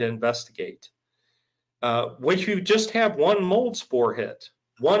you need to investigate. If you just have one mold spore hit,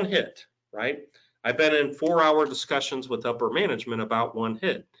 right? I've been in 4-hour discussions with upper management about one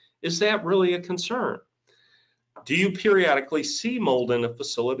hit. Is that really a concern? Do you periodically see mold in a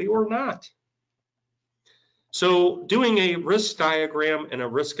facility or not? So doing a risk diagram and a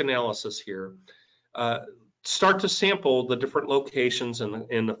risk analysis here, start to sample the different locations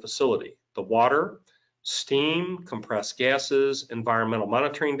in the facility, the water, steam, compressed gases, environmental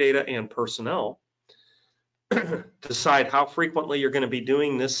monitoring data, and personnel. Decide how frequently you're going to be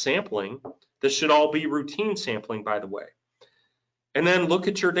doing this sampling. This should all be routine sampling, by the way. And then look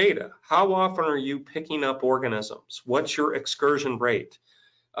at your data. How often are you picking up organisms? What's your excursion rate?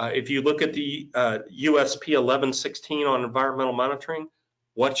 If you look at the USP 1116 on environmental monitoring,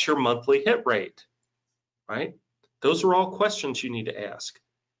 what's your monthly hit rate, right? Those are all questions you need to ask.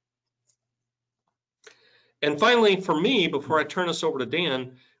 And finally, for me, before I turn this over to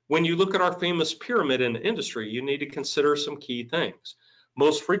Dan, when you look at our famous pyramid in the industry, you need to consider some key things.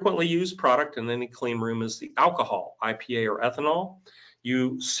 Most frequently used product in any clean room is the alcohol, IPA or ethanol.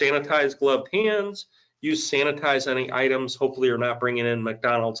 You sanitize gloved hands. You sanitize any items. Hopefully you're not bringing in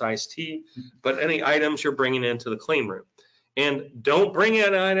McDonald's iced tea, but any items you're bringing into the clean room. And don't bring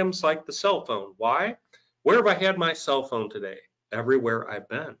in items like the cell phone. Why? Where have I had my cell phone today? Everywhere I've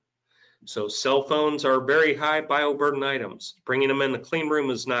been. So cell phones are very high bioburden items. Bringing them in the clean room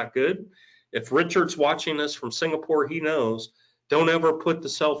is not good. If Richard's watching this from Singapore, he knows, don't ever put the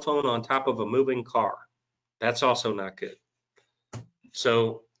cell phone on top of a moving car. That's also not good.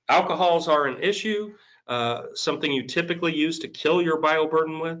 So alcohols are an issue, something you typically use to kill your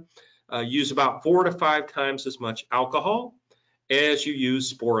bioburden with. Use about 4 to 5 times as much alcohol as you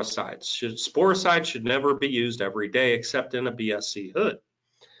use sporicides. Sporicides should never be used every day except in a BSC hood,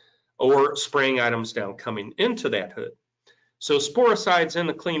 or spraying items down coming into that hood. So sporicides in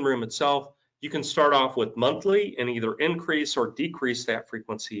the clean room itself, you can start off with monthly and either increase or decrease that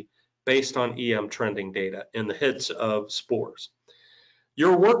frequency based on EM trending data in the hits of spores.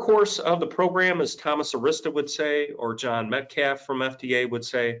 Your workhorse of the program, as Thomas Arista would say, or John Metcalf from FDA would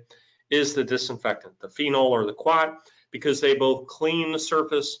say, is the disinfectant, the phenol or the quat, because they both clean the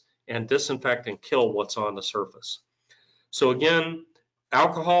surface and disinfect and kill what's on the surface. So again,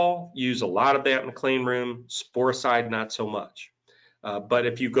 alcohol, use a lot of that in the clean room. Sporicide, not so much. But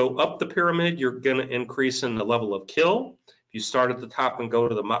if you go up the pyramid, you're going to increase in the level of kill. If you start at the top and go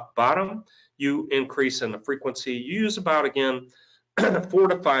to the bottom, you increase in the frequency. You use about, again, 4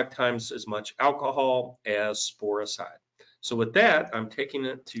 to 5 times as much alcohol as sporicide. So with that, I'm taking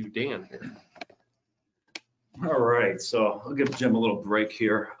it to Dan here. All right, so I'll give Jim a little break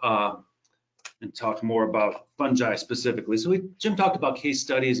here and talk more about fungi specifically. So Jim talked about case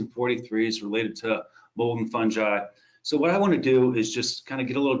studies and 43s related to mold and fungi. So what I want to do is just kind of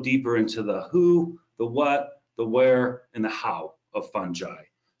get a little deeper into the who, the what, the where, and the how of fungi.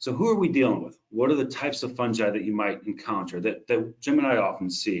 So who are we dealing with? What are the types of fungi that you might encounter that Jim and I often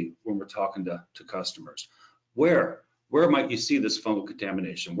see when we're talking to customers? Where might you see this fungal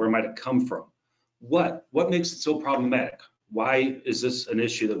contamination? Where might it come from? What makes it so problematic? Why is this an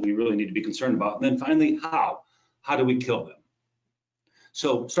issue that we really need to be concerned about? And then finally, how do we kill them?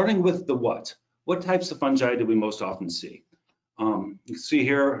 So starting with the what types of fungi do we most often see? You can see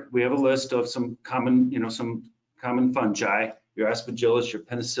here, we have a list of some common fungi, your Aspergillus, your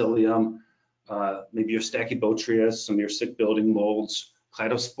Penicillium, maybe your Stachybotrys, some of your sick building molds,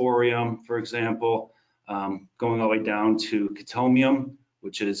 Cladosporium, for example, going all the way down to Chaetomium,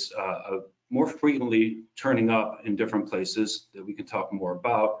 which is more frequently turning up in different places that we can talk more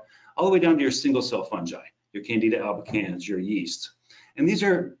about, all the way down to your single cell fungi, your Candida albicans, your yeast. And these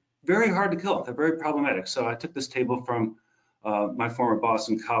are very hard to kill. They're very problematic. So I took this table from my former boss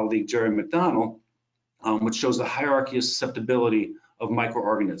and colleague, Jerry McDonald, which shows the hierarchy of susceptibility of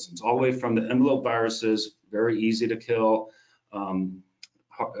microorganisms, all the way from the envelope viruses, very easy to kill,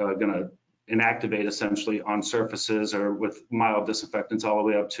 gonna inactivate essentially on surfaces or with mild disinfectants, all the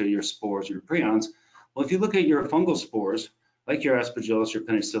way up to your spores, your prions. Well, if you look at your fungal spores, like your Aspergillus, your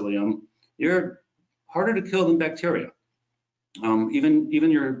Penicillium, you're harder to kill than bacteria. Even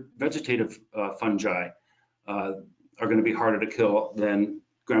your vegetative fungi are going to be harder to kill than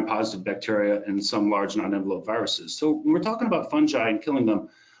gram-positive bacteria and some large non-envelope viruses. So when we're talking about fungi and killing them,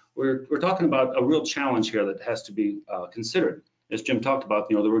 we're talking about a real challenge here that has to be considered. As Jim talked about,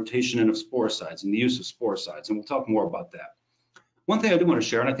 the rotation in of sporicides and the use of sporicides, and we'll talk more about that. One thing I do want to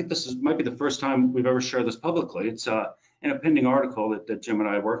share, and I think this might be the first time we've ever shared this publicly, it's in a pending article that Jim and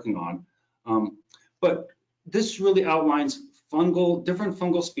I are working on, but this really outlines different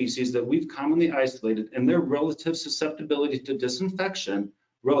fungal species that we've commonly isolated and their relative susceptibility to disinfection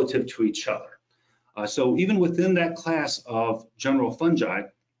relative to each other. So even within that class of general fungi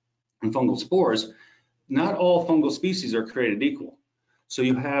and fungal spores, not all fungal species are created equal. So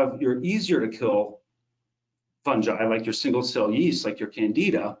you have your easier to kill fungi, like your single cell yeast, like your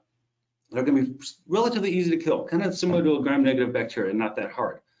Candida, they're going to be relatively easy to kill, kind of similar to a gram-negative bacteria, not that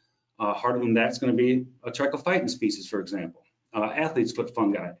hard. Harder than that's going to be a trichophyton species, for example. Athlete's foot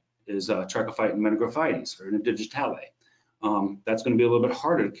fungi is Trichophyton meningrophytes or indigitale. That's going to be a little bit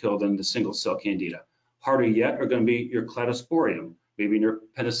harder to kill than the single cell Candida. Harder yet are going to be your Cladosporium, maybe your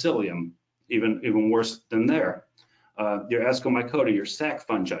Penicillium, even worse than there. Your Ascomycota, your sac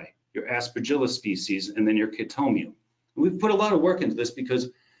fungi, your Aspergillus species, and then your Chaetomium. We've put a lot of work into this because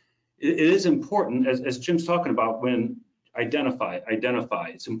it is important, as Jim's talking about, when identify.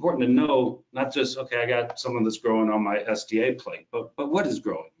 It's important to know, not just, okay, I got something that's growing on my SDA plate, but what is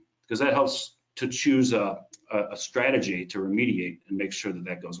growing? Because that helps to choose a strategy to remediate and make sure that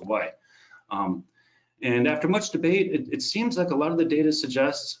that goes away. And after much debate, it seems like a lot of the data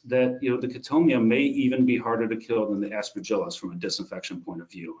suggests that the Chaetomium may even be harder to kill than the Aspergillus from a disinfection point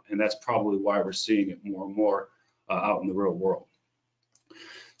of view, and that's probably why we're seeing it more and more out in the real world.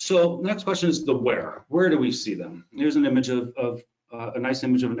 So the next question is the where. Where do we see them? Here's an image of a nice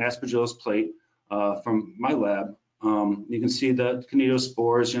image of an Aspergillus plate from my lab. You can see the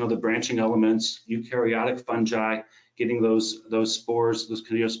kinetospores, the branching elements, eukaryotic fungi, getting those spores, those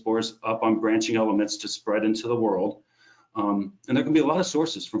kinetospores up on branching elements to spread into the world. And there can be a lot of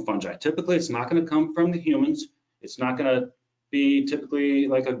sources from fungi. Typically, it's not going to come from the humans. It's not going to be typically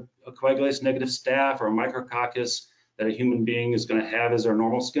like a coagulase negative staph or a micrococcus that a human being is going to have as our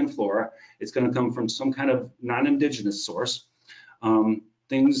normal skin flora. It's going to come from some kind of non-indigenous source.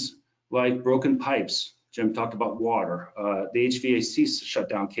 Things like broken pipes. Jim talked about water. The HVAC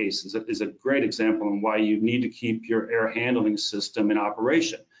shutdown case is a great example on why you need to keep your air handling system in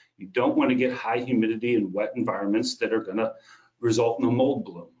operation. You don't want to get high humidity and wet environments that are going to result in a mold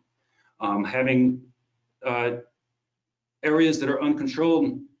bloom. Having areas that are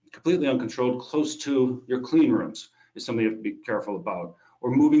uncontrolled, completely uncontrolled, close to your clean rooms is something you have to be careful about.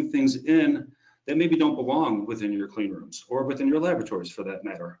 Or moving things in that maybe don't belong within your clean rooms or within your laboratories for that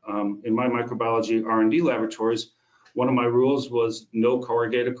matter. In my microbiology R&D laboratories, one of my rules was no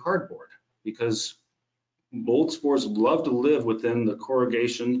corrugated cardboard, because mold spores love to live within the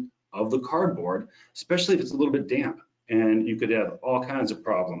corrugation of the cardboard, especially if it's a little bit damp, and you could have all kinds of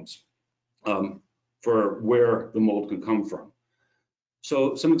problems for where the mold can come from.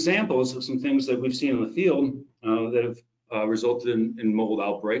 So some examples of some things that we've seen in the field that have resulted in mold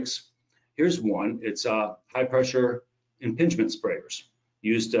outbreaks. Here's one. It's high pressure impingement sprayers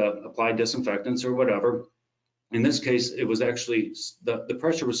used to apply disinfectants or whatever. In this case, it was actually, the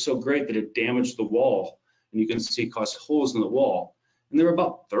pressure was so great that it damaged the wall, and you can see caused holes in the wall. And there were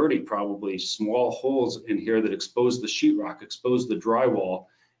about 30 probably small holes in here that exposed the sheetrock, exposed the drywall,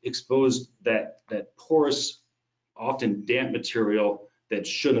 exposed that porous, often damp material that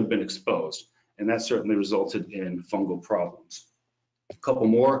shouldn't have been exposed. And that certainly resulted in fungal problems. A couple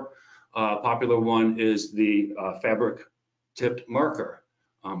more. Popular one is the fabric tipped marker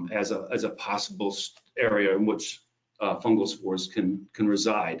as a possible area in which fungal spores can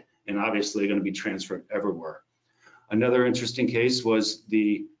reside, and obviously going to be transferred everywhere. Another interesting case was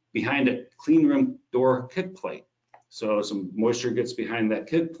the behind a clean room door kick plate. So some moisture gets behind that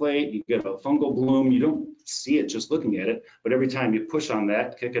kick plate, you get a fungal bloom. You don't see it just looking at it, but every time you push on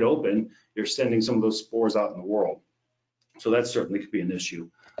that, kick it open, you're sending some of those spores out in the world. So that certainly could be an issue.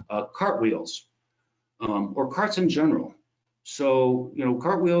 Cartwheels or carts in general. So,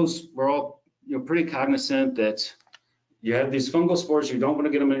 cartwheels, we're all pretty cognizant that you have these fungal spores, you don't want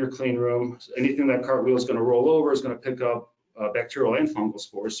to get them in your clean room. Anything that cartwheel is going to roll over is going to pick up bacterial and fungal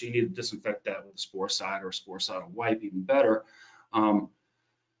spores, so you need to disinfect that with a Sporecide or a Sporecidal wipe, even better.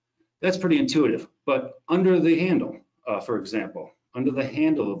 That's pretty intuitive, but under the handle, for example, under the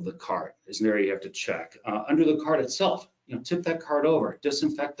handle of the cart is an area you have to check. Under the cart itself, tip that cart over,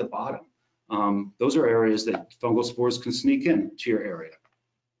 disinfect the bottom. Those are areas that fungal spores can sneak in to your area.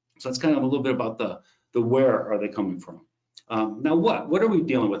 So that's kind of a little bit about the where are they coming from. Now what are we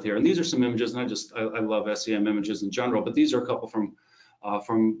dealing with here? And these are some images, and I love SEM images in general, but these are a couple from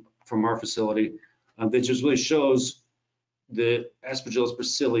our facility that just really shows the Aspergillus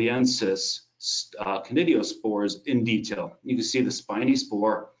brasiliensis kinetiospores in detail. You can see the spiny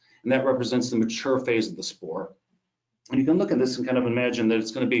spore, and that represents the mature phase of the spore. And you can look at this and kind of imagine that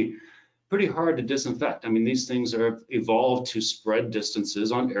it's going to be pretty hard to disinfect. I mean, these things are evolved to spread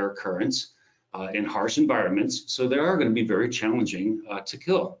distances on air currents in harsh environments, so they are going to be very challenging to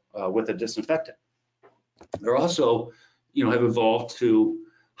kill with a disinfectant. They're also, have evolved to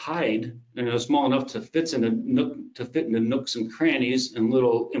hide, small enough to fit into nooks and crannies and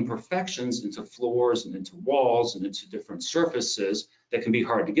little imperfections into floors and into walls and into different surfaces that can be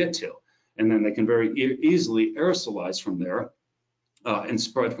hard to get to. And then they can very easily aerosolize from there and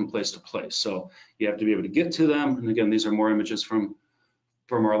spread from place to place. So you have to be able to get to them. And again, these are more images from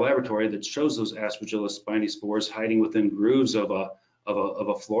our laboratory that shows those Aspergillus spiny spores hiding within grooves of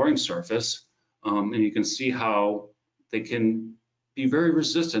a flooring surface. And you can see how they can be very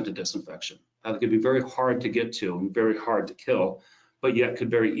resistant to disinfection. They could be very hard to get to and very hard to kill, but yet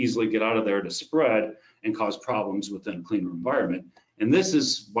could very easily get out of there to spread and cause problems within a clean room environment. And this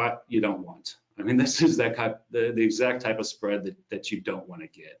is what you don't want. I mean, this is the exact type of spread that you don't want to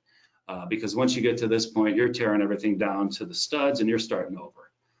get. because once you get to this point, you're tearing everything down to the studs and you're starting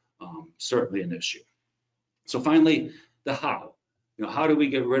over. Certainly an issue. So finally, the how. How do we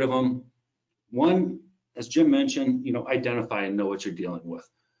get rid of them? One, as Jim mentioned, identify and know what you're dealing with.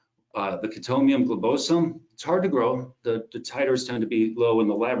 The Chaetomium globosum, it's hard to grow. The titers tend to be low in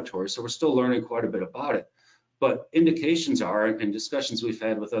the laboratory, so we're still learning quite a bit about it. But indications are, and discussions we've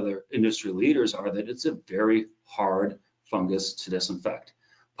had with other industry leaders are, that it's a very hard fungus to disinfect,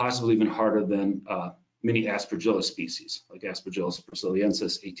 possibly even harder than many Aspergillus species, like Aspergillus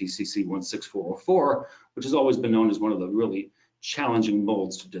brasiliensis, ATCC 16404, which has always been known as one of the really challenging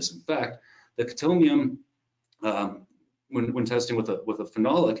molds to disinfect. The Chaetomium, when testing with a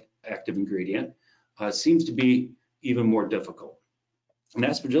phenolic active ingredient, seems to be even more difficult. And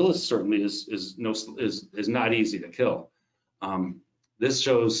Aspergillus certainly is not easy to kill. This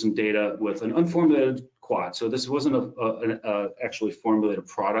shows some data with an unformulated quat. So this wasn't a actually formulated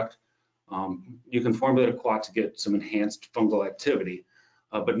product. You can formulate a quat to get some enhanced fungal activity.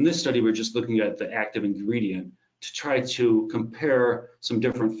 But in this study, we're just looking at the active ingredient to try to compare some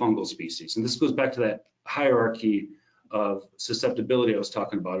different fungal species. And this goes back to that hierarchy of susceptibility I was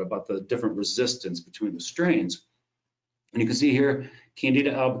talking about the different resistance between the strains. And you can see here,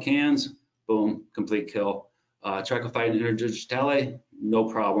 Candida albicans, boom, complete kill. Trichophyton interdigitale, no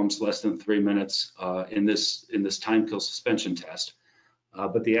problems, less than 3 minutes in this time kill suspension test.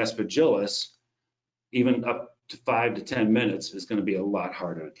 But the Aspergillus, even up to 5 to 10 minutes, is going to be a lot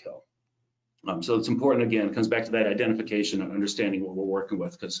harder to kill. So it's important, again, it comes back to that identification and understanding what we're working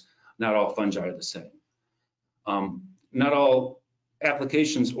with, because not all fungi are the same. Not all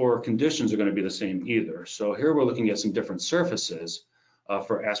applications or conditions are going to be the same either. So here we're looking at some different surfaces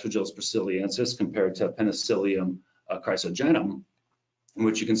for Aspergillus brasiliensis compared to Penicillium chrysogenum, in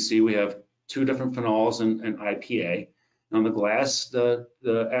which you can see we have 2 different phenols and IPA. On the glass, the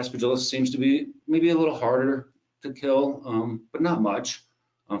Aspergillus seems to be maybe a little harder to kill, but not much.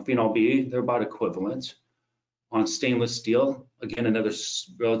 Phenol B, they're about equivalent. On stainless steel, again, another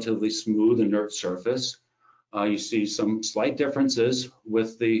relatively smooth, inert surface. You see some slight differences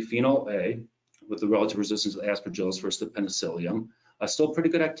with the phenol A, with the relative resistance of Aspergillus versus the Penicillium. Still pretty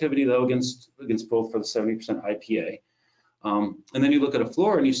good activity though against both for the 70% IPA. And then you look at a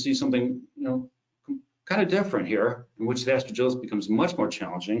floor and you see something, kind of different here, in which the Aspergillus becomes much more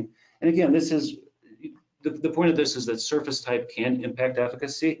challenging. And again, this is the point of this is that surface type can impact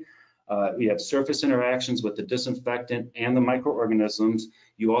efficacy. We have surface interactions with the disinfectant and the microorganisms.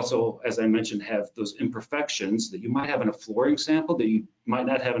 You also, as I mentioned, have those imperfections that you might have in a flooring sample that you might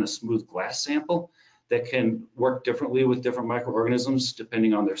not have in a smooth glass sample, that can work differently with different microorganisms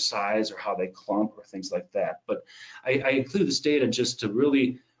depending on their size or how they clump or things like that. But I include this data just to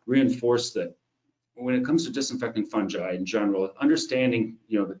really reinforce that when it comes to disinfecting fungi in general, understanding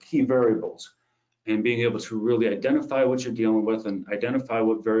the key variables and being able to really identify what you're dealing with and identify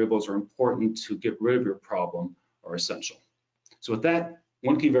what variables are important to get rid of your problem are essential. So with that,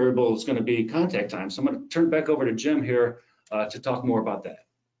 one key variable is going to be contact time. So I'm going to turn it back over to Jim here to talk more about that.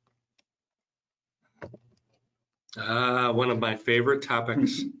 One of my favorite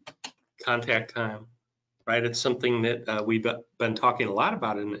topics, contact time, right? It's something that we've been talking a lot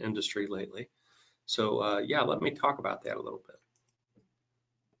about in the industry lately. So yeah, let me talk about that a little bit.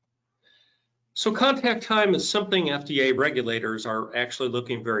 So contact time is something FDA regulators are actually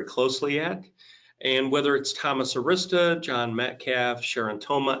looking very closely at. And whether it's Thomas Arista, John Metcalf, Sharon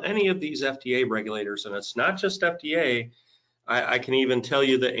Thoma, any of these FDA regulators, and it's not just FDA, I can even tell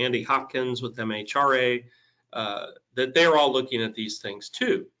you that Andy Hopkins with MHRA, that they're all looking at these things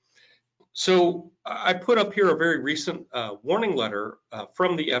too. So I put up here a very recent warning letter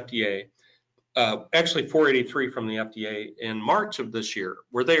from the FDA, actually 483 from the FDA in March of this year,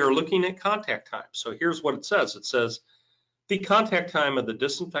 where they are looking at contact time. So here's what it says. It says, the contact time of the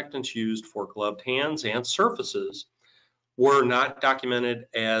disinfectants used for gloved hands and surfaces were not documented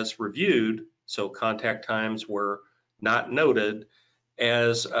as reviewed. So contact times were not noted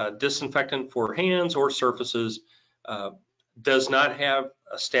as disinfectant for hands or surfaces does not have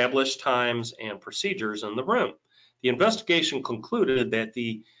established times and procedures in the room. The investigation concluded that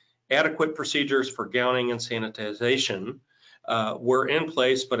the adequate procedures for gowning and sanitization were in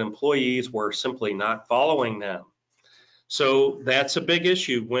place, but employees were simply not following them. So that's a big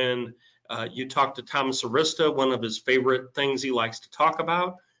issue. When you talk to Thomas Arista, one of his favorite things he likes to talk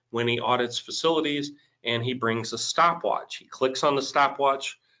about when he audits facilities, and he brings a stopwatch. He clicks on the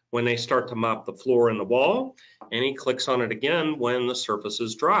stopwatch when they start to mop the floor and the wall, and he clicks on it again when the surface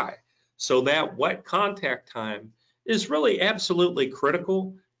is dry. So that wet contact time is really absolutely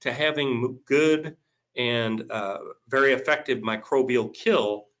critical to having good and very effective microbial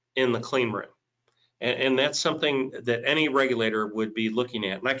kill in the clean room. And that's something that any regulator would be looking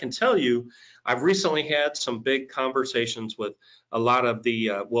at. And I can tell you, I've recently had some big conversations with a lot of the,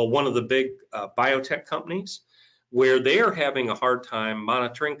 one of the big biotech companies, where they are having a hard time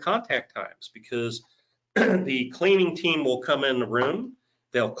monitoring contact times, because the cleaning team will come in the room,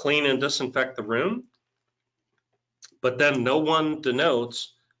 they'll clean and disinfect the room, but then no one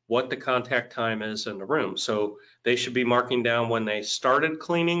denotes what the contact time is in the room. So they should be marking down when they started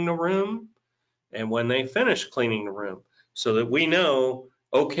cleaning the room and when they finished cleaning the room, so that we know,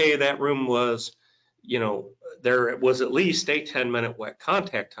 okay, that room was, there was at least a 10-minute wet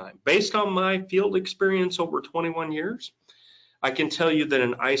contact time. Based on my field experience over 21 years, I can tell you that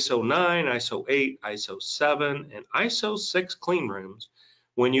in ISO 9, ISO 8, ISO 7, and ISO 6 clean rooms,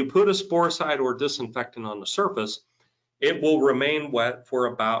 when you put a sporicide or disinfectant on the surface, it will remain wet for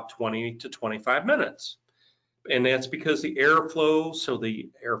about 20 to 25 minutes. And that's because the airflow, so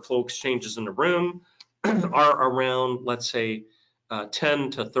the airflow exchanges in the room are around, let's say,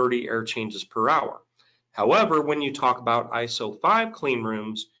 10 to 30 air changes per hour. However, when you talk about ISO 5 clean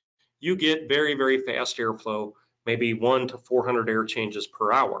rooms, you get very, very fast airflow, maybe 1 to 400 air changes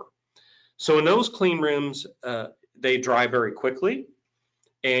per hour. So in those clean rooms, they dry very quickly,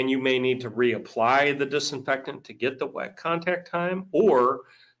 and you may need to reapply the disinfectant to get the wet contact time, or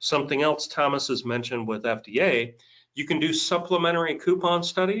something else Thomas has mentioned with FDA, you can do supplementary coupon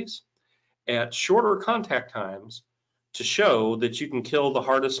studies at shorter contact times to show that you can kill the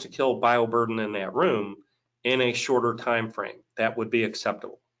hardest to kill bioburden in that room in a shorter time frame. That would be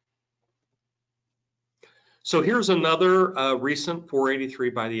acceptable. So here's another recent 483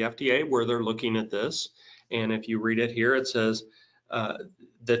 by the FDA where they're looking at this. And if you read it here, it says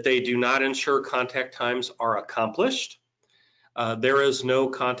that they do not ensure contact times are accomplished. There is no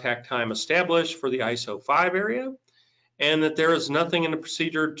contact time established for the ISO 5 area, and that there is nothing in the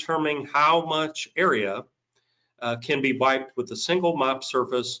procedure determining how much area can be wiped with a single mop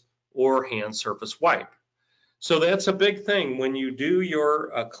surface or hand surface wipe. So that's a big thing. When you do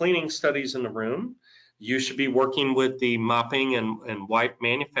your cleaning studies in the room, you should be working with the mopping and wipe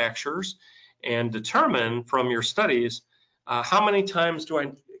manufacturers and determine from your studies how many times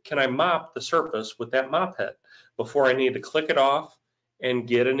can I mop the surface with that mop head before I need to click it off and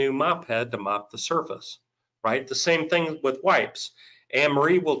get a new mop head to mop the surface, right? The same thing with wipes.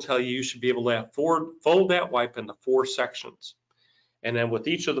 Anne-Marie will tell you you should be able to fold that wipe into 4 sections. And then with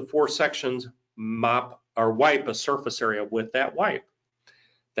each of the 4 sections, mop or wipe a surface area with that wipe.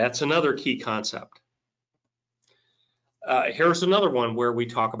 That's another key concept. Here's another one where we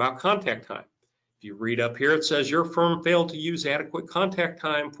talk about contact time. If you read up here, it says your firm failed to use adequate contact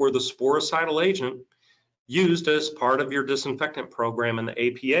time for the sporicidal agent used as part of your disinfectant program in the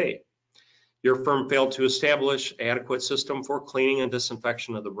APA. Your firm failed to establish adequate system for cleaning and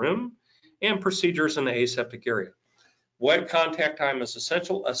disinfection of the room and procedures in the aseptic area. Wet contact time is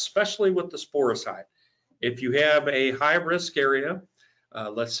essential, especially with the sporicide. If you have a high risk area,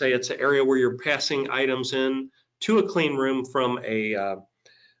 let's say it's an area where you're passing items in to a clean room from a,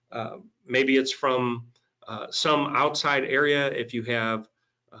 maybe it's from some outside area. If you have,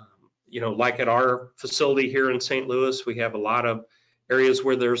 like at our facility here in St. Louis, we have a lot of areas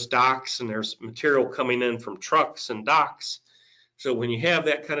where there's docks and there's material coming in from trucks and docks. So when you have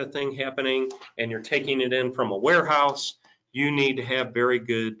that kind of thing happening and you're taking it in from a warehouse, you need to have very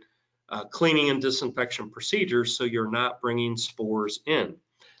good cleaning and disinfection procedures so you're not bringing spores in.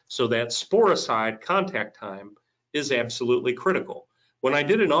 So that sporicide contact time is absolutely critical. When I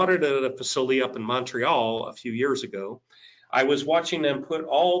did an audit at a facility up in Montreal a few years ago, I was watching them put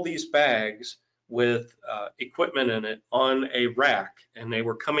all these bags with equipment in it on a rack, and they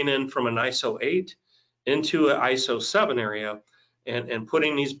were coming in from an ISO 8 into an ISO 7 area and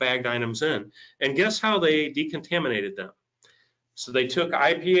putting these bagged items in. And guess how they decontaminated them? So they took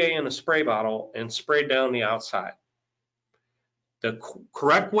IPA in a spray bottle and sprayed down the outside. The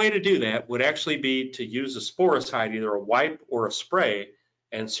correct way to do that would actually be to use a sporicide, either a wipe or a spray,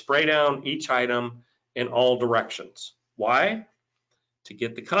 and spray down each item in all directions. Why? To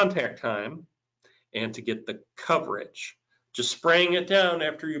get the contact time and to get the coverage. Just spraying it down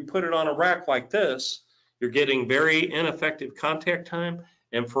after you put it on a rack like this, you're getting very ineffective contact time.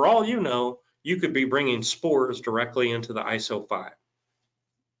 And for all you know, you could be bringing spores directly into the ISO 5.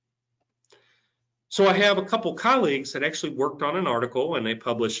 So I have a couple colleagues that actually worked on an article and they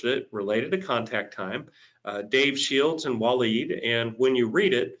published it related to contact time, Dave Shields and Waleed. And when you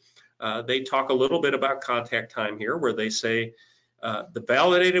read it, they talk a little bit about contact time here, where they say the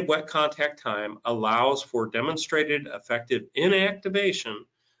validated wet contact time allows for demonstrated effective inactivation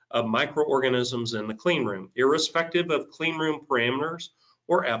of microorganisms in the clean room, irrespective of clean room parameters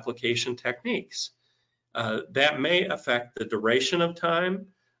or application techniques. That may affect the duration of time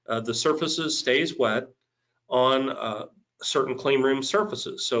the surfaces stays wet on certain clean room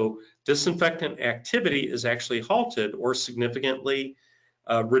surfaces. So disinfectant activity is actually halted or significantly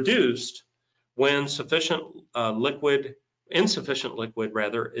reduced when insufficient liquid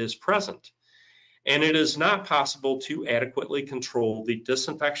is present. And it is not possible to adequately control the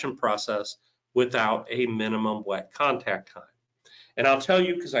disinfection process without a minimum wet contact time. And I'll tell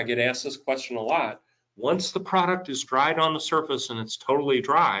you, because I get asked this question a lot, once the product is dried on the surface and it's totally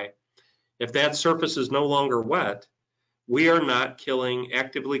dry, if that surface is no longer wet, we are not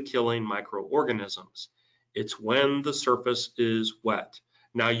actively killing microorganisms. It's when the surface is wet.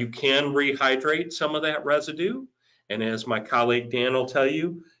 Now you can rehydrate some of that residue, and as my colleague Dan will tell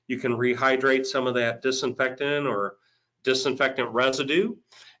you, you can rehydrate some of that disinfectant or disinfectant residue,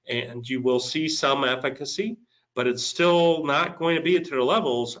 and you will see some efficacy, but it's still not going to be to the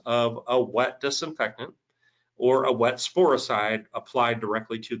levels of a wet disinfectant or a wet sporicide applied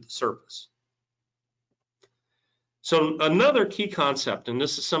directly to the surface. So another key concept, and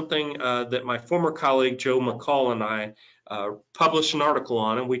this is something that my former colleague Joe McCall and I published an article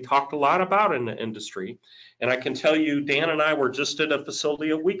on, and we talked a lot about in the industry. And I can tell you, Dan and I were just at a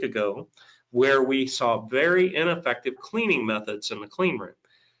facility a week ago where we saw very ineffective cleaning methods in the clean room.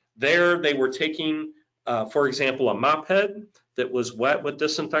 There they were taking, for example, a mop head that was wet with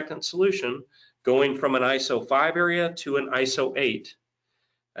disinfectant solution, going from an ISO 5 area to an ISO 8.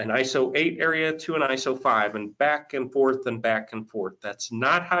 An ISO 8 area to an ISO 5, and back and forth and back and forth. That's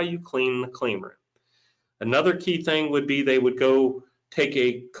not how you clean the clean room. Another key thing would be they would go take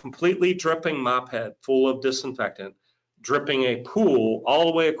a completely dripping mop head full of disinfectant, dripping a pool all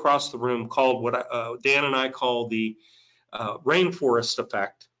the way across the room, called what Dan and I call the rainforest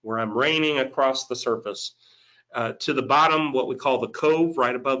effect, where I'm raining across the surface to the bottom, what we call the cove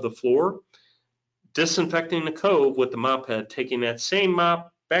right above the floor, disinfecting the cove with the mop head, taking that same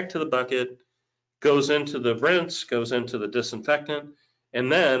mop back to the bucket, goes into the rinse, goes into the disinfectant,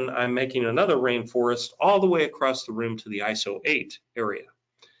 and then I'm making another rainforest all the way across the room to the ISO 8 area.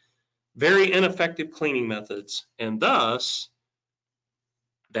 Very ineffective cleaning methods, and thus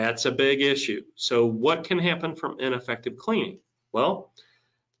that's a big issue. So what can happen from ineffective cleaning? Well,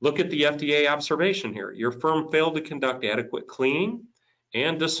 look at the FDA observation here. Your firm failed to conduct adequate cleaning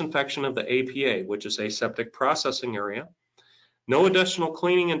and disinfection of the APA, which is aseptic processing area. No additional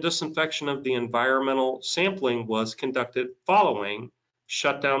cleaning and disinfection of the environmental sampling was conducted following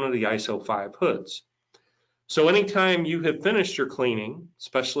shutdown of the ISO 5 hoods. So anytime you have finished your cleaning,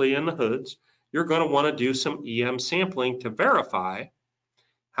 especially in the hoods, you're going to want to do some EM sampling to verify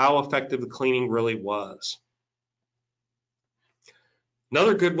how effective the cleaning really was.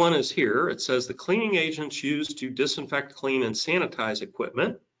 Another good one is here. It says the cleaning agents used to disinfect, clean, and sanitize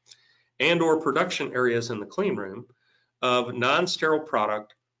equipment and or production areas in the clean room of non-sterile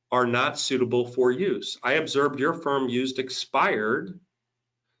product are not suitable for use. I observed your firm used expired,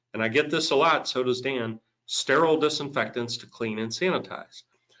 and I get this a lot, so does Dan, sterile disinfectants to clean and sanitize.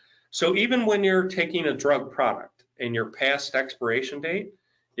 So even when you're taking a drug product and your past expiration date,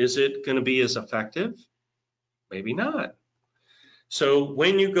 is it going to be as effective? Maybe not. So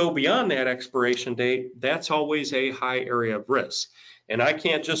when you go beyond that expiration date, that's always a high area of risk. And I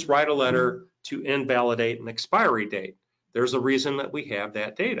can't just write a letter to invalidate an expiry date. There's a reason that we have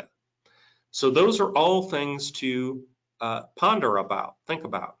that data. So those are all things to ponder about, think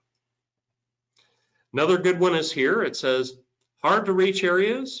about. Another good one is here. It says hard to reach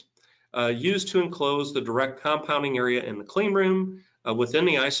areas used to enclose the direct compounding area in the clean room within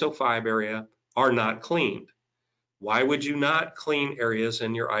the ISO 5 area are not cleaned. Why would you not clean areas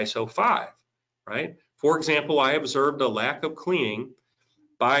in your ISO 5, right? For example, I observed a lack of cleaning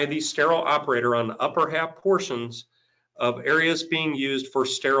by the sterile operator on the upper half portions of areas being used for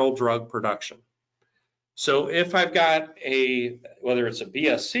sterile drug production. So if I've got whether it's a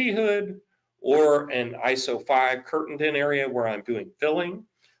BSC hood or an ISO 5 curtained in area where I'm doing filling,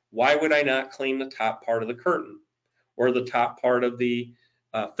 why would I not clean the top part of the curtain or the top part of the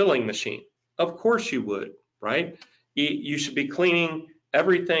filling machine? Of course you would, right? You should be cleaning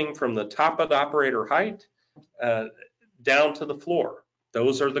everything from the top of the operator height down to the floor.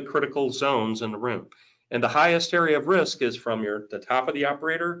 Those are the critical zones in the room. And the highest area of risk is from the top of the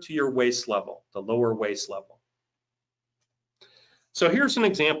operator to your waist level, the lower waist level. So here's an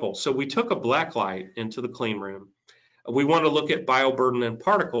example. So we took a black light into the clean room. We want to look at bioburden and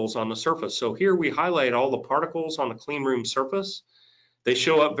particles on the surface. So here we highlight all the particles on the clean room surface. They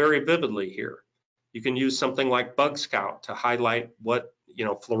show up very vividly here. You can use something like Bug Scout to highlight what,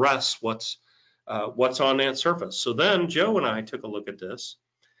 fluoresce what's what's on that surface. So then Joe and I took a look at this,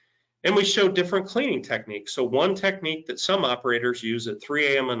 and we showed different cleaning techniques. So one technique that some operators use at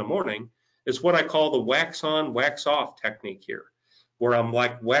 3 a.m. in the morning is what I call the wax on, wax off technique here, where I'm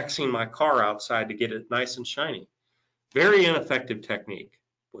like waxing my car outside to get it nice and shiny. Very ineffective technique.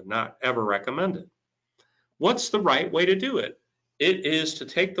 Would not ever recommend it. What's the right way to do it? It is to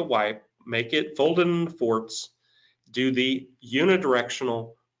take the wipe, make it folded into forts, do the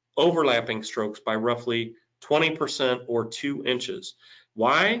unidirectional overlapping strokes by roughly 20% or 2 inches.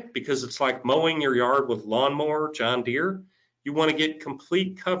 Why? Because it's like mowing your yard with lawnmower, John Deere. You want to get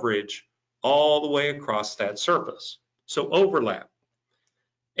complete coverage all the way across that surface. So overlap.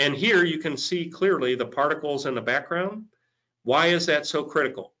 And here you can see clearly the particles in the background. Why is that so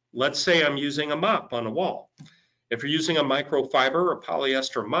critical? Let's say I'm using a mop on a wall. If you're using a microfiber or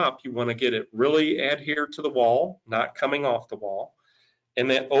polyester mop, you want to get it really adhered to the wall, not coming off the wall,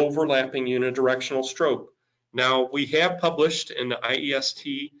 and that overlapping unidirectional stroke. Now, we have published in the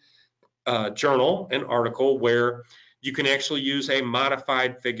IEST journal an article where you can actually use a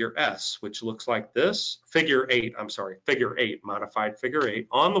modified figure S, which looks like this, figure 8, modified figure 8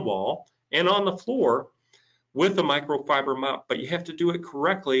 on the wall and on the floor with a microfiber mop, but you have to do it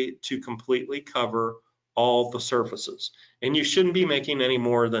correctly to completely cover all the surfaces. And you shouldn't be making any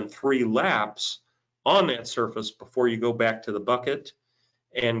more than 3 laps on that surface before you go back to the bucket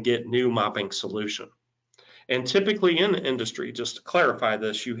and get new mopping solution. And typically in the industry, just to clarify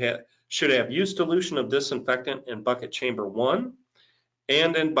this, you should have used dilution of disinfectant in bucket chamber 1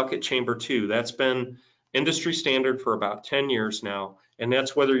 and in bucket chamber 2. That's been industry standard for about 10 years now, and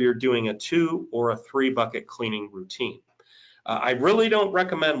that's whether you're doing a 2 or a 3 bucket cleaning routine. I really don't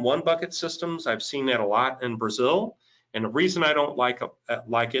recommend 1 bucket systems. I've seen that a lot in Brazil, and the reason I don't like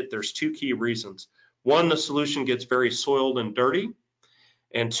it, there's 2 key reasons. 1, the solution gets very soiled and dirty,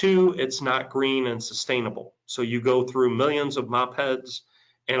 and 2, it's not green and sustainable. So you go through millions of mop heads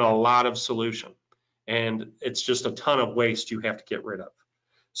and a lot of solution, and it's just a ton of waste you have to get rid of.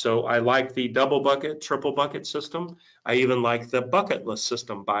 So I like the double bucket, triple bucket system. I even like the bucketless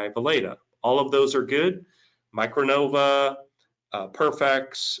system by Veleda. All of those are good. Micronova,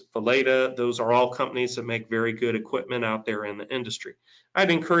 Perfex, Veleda, those are all companies that make very good equipment out there in the industry.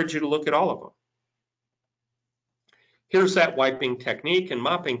 I'd encourage you to look at all of them. Here's that wiping technique and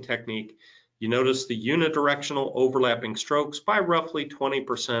mopping technique. You notice the unidirectional overlapping strokes by roughly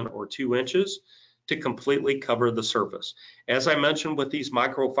 20% or 2 inches to completely cover the surface. As I mentioned with these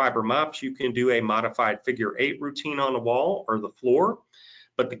microfiber mops, you can do a modified figure 8 routine on the wall or the floor,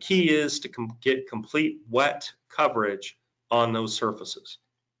 but the key is to get complete wet coverage on those surfaces.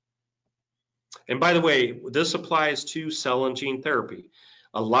 And by the way, this applies to cell and gene therapy.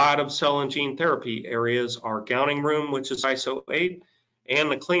 A lot of cell and gene therapy areas are gowning room, which is ISO 8,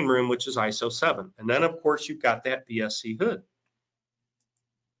 and the clean room, which is ISO 7. And then, of course, you've got that BSC hood.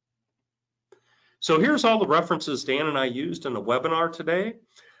 So here's all the references Dan and I used in the webinar today.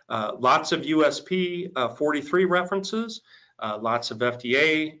 Lots of USP 43 references, lots of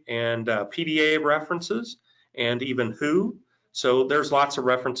FDA and PDA references, and even WHO. So there's lots of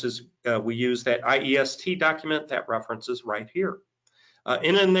references. We use that IEST document, that reference is right here.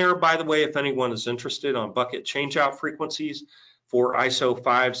 In there, by the way, if anyone is interested on bucket changeout frequencies for ISO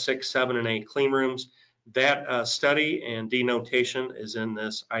 5, 6, 7, and 8 clean rooms, that study and denotation is in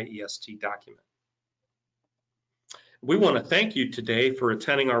this IEST document. We want to thank you today for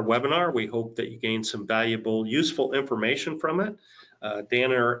attending our webinar. We hope that you gained some valuable, useful information from it.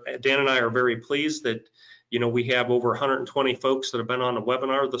 Dan and I are very pleased that we have over 120 folks that have been on the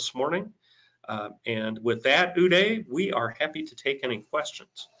webinar this morning. And with that, Uday, we are happy to take any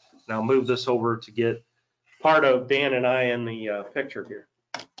questions. Now I'll move this over to get part of Dan and I in the picture here.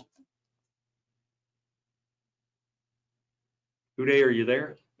 Uday, are you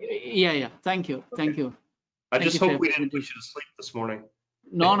there? Yeah. Thank you. Okay. Thank you. I just hope we didn't put you to sleep this morning.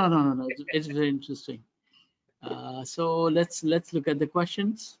 No. It's very interesting. So let's look at the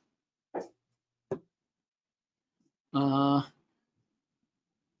questions.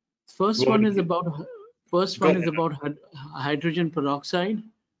 First one is about hydrogen peroxide.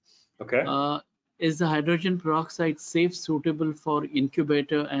 Okay. Is the hydrogen peroxide safe, suitable for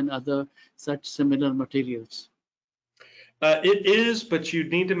incubator and other such similar materials? It is, but you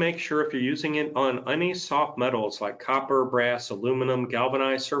need to make sure if you're using it on any soft metals like copper, brass, aluminum,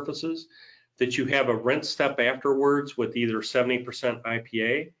 galvanized surfaces, that you have a rinse step afterwards with either 70%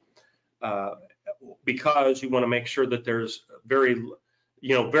 IPA, because you want to make sure that there's very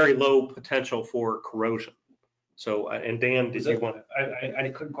low potential for corrosion. So, and Dan, did you want to? I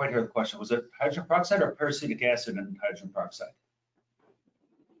couldn't quite hear the question. Was it hydrogen peroxide or peracetic acid and hydrogen peroxide?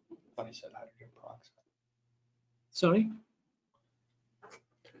 thought you said hydrogen peroxide. Sorry?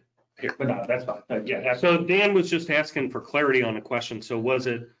 Here, but no, that's fine. Yeah, So Dan was just asking for clarity on the question. So was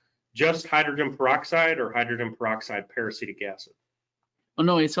it just hydrogen peroxide or hydrogen peroxide peracetic acid? Oh,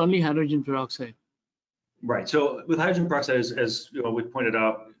 no, it's only hydrogen peroxide. Right. So with hydrogen peroxide, as you know, we pointed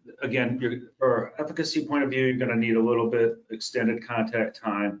out, again, for efficacy point of view, you're going to need a little bit extended contact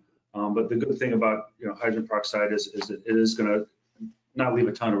time. But the good thing about hydrogen peroxide is that it is going to not leave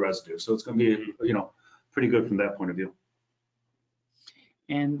a ton of residue. So it's going to be pretty good from that point of view.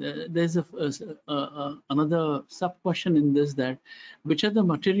 And there's another sub question in this, that which are the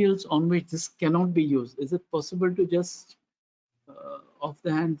materials on which this cannot be used? Is it possible to just off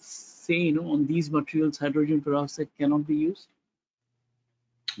the hand say, on these materials hydrogen peroxide cannot be used?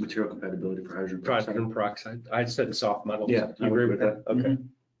 Material compatibility for hydrogen peroxide. hydrogen peroxide. I said soft metals. Yeah, You agree with that? Okay. Mhm.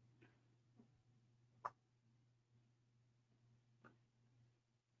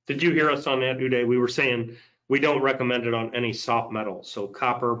 Did you hear us on that, Uday? We were saying we don't recommend it on any soft metals. So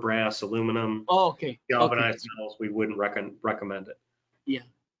copper, brass, aluminum, Oh, okay. galvanized metals, we wouldn't recommend it. Yeah.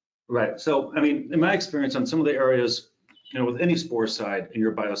 Right. So, I mean, in my experience on some of the areas, with any spore side in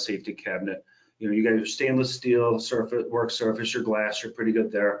your biosafety cabinet, you got your stainless steel surface, work surface, your glass, you're pretty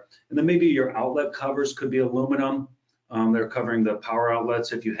good there. And then maybe your outlet covers could be aluminum. They're covering the power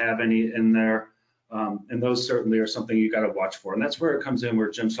outlets if you have any in there. And those certainly are something you got to watch for. And that's where it comes in,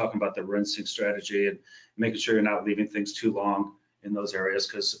 where Jim's talking about the rinsing strategy and making sure you're not leaving things too long in those areas,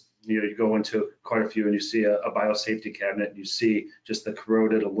 because you go into quite a few and you see a biosafety cabinet and you see just the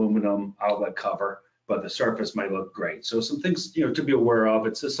corroded aluminum outlet cover, but the surface might look great. So some things to be aware of.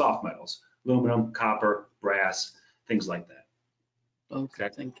 It's the soft metals, aluminum, copper, brass, things like that. Okay,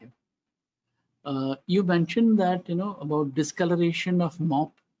 thank you. You mentioned that about discoloration of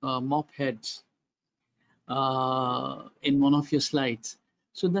mop heads in one of your slides.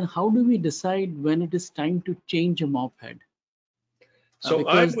 So then how do we decide when it is time to change a mop head? So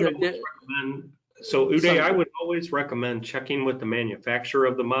I would recommend, Uday, I would always recommend checking with the manufacturer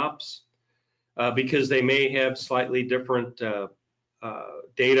of the mops because they may have slightly different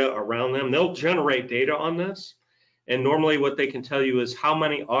data around them. They'll generate data on this. And normally what they can tell you is how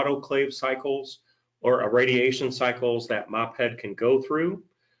many autoclave cycles or irradiation cycles that mop head can go through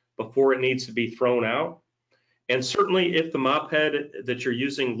before it needs to be thrown out. And certainly if the mop head that you're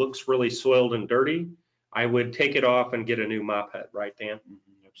using looks really soiled and dirty, I would take it off and get a new mop head, right, Dan?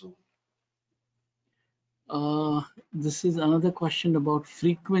 Absolutely. This is another question about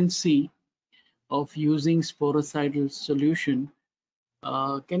frequency of using sporicidal solution.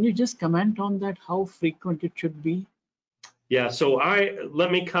 Can you just comment on that, how frequent it should be? Yeah, so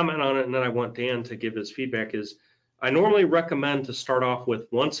let me comment on it, and then I want Dan to give his feedback. Is I normally recommend to start off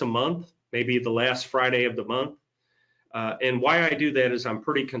with once a month, maybe the last Friday of the month. And why I do that is I'm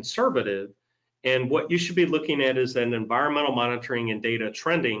pretty conservative. And what you should be looking at is an environmental monitoring and data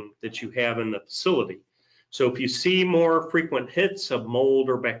trending that you have in the facility. So if you see more frequent hits of mold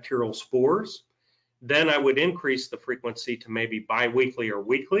or bacterial spores, then I would increase the frequency to maybe bi-weekly or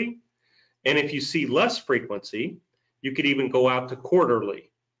weekly. And if you see less frequency, you could even go out to quarterly.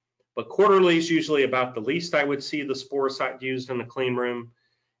 But quarterly is usually about the least I would see the sporicide used in the clean room.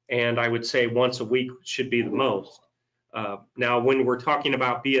 And I would say once a week should be the most. Now, when we're talking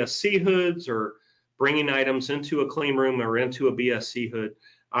about BSC hoods or bringing items into a clean room or into a BSC hood,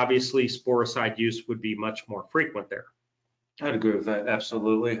 obviously sporicide use would be much more frequent there. I'd agree with that,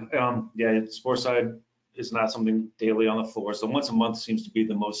 absolutely. Yeah, sporicide is not something daily on the floor, so once a month seems to be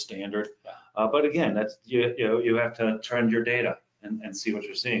the most standard. But again, that's you have to trend your data and see what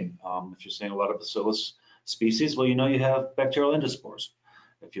you're seeing. If you're seeing a lot of bacillus species, well, you have bacterial endospores.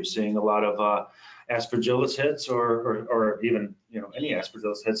 If you're seeing a lot of Aspergillus hits or even any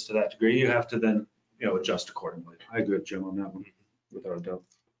Aspergillus hits to that degree, you have to then adjust accordingly. I agree with Jim on that one, without a doubt.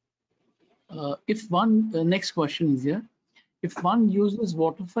 The next question is here. If one uses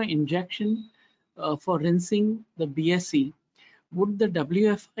water-fire injection for rinsing the BSE, would the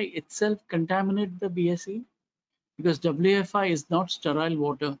WFI itself contaminate the BSE? Because WFI is not sterile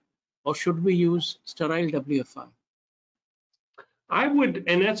water, or should we use sterile WFI? I would,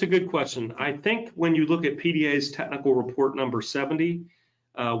 and that's a good question. I think when you look at PDA's technical report number 70,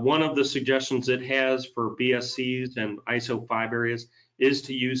 one of the suggestions it has for BSCs and ISO 5 areas is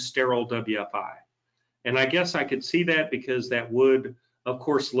to use sterile WFI. And I guess I could see that because that would, of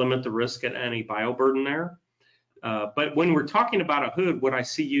course, limit the risk at any bioburden there. But when we're talking about a hood, what I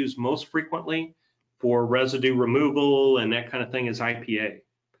see used most frequently for residue removal and that kind of thing is IPA.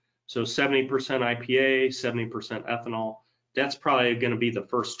 So 70% IPA, 70% ethanol. That's probably going to be the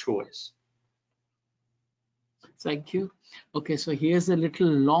first choice. Thank you. Okay, so here's a little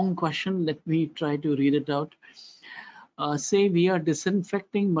long question. Let me try to read it out. Say we are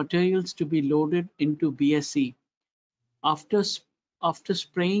disinfecting materials to be loaded into BSE. After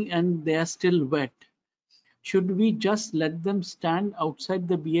spraying and they are still wet, should we just let them stand outside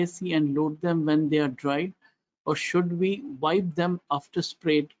the BSE and load them when they are dried? Or should we wipe them after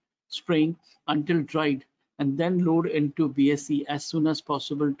spraying until dried and then load into BSE as soon as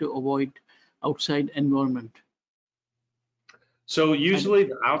possible to avoid outside environment? So usually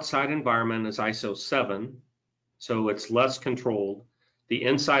the outside environment is ISO 7, so it's less controlled. The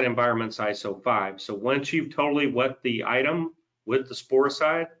inside environment's ISO 5. So once you've totally wet the item with the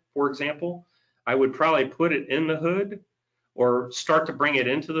sporicide, for example, I would probably put it in the hood or start to bring it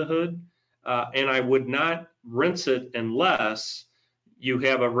into the hood. And I would not rinse it unless you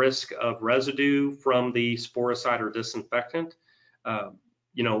have a risk of residue from the sporicide or disinfectant,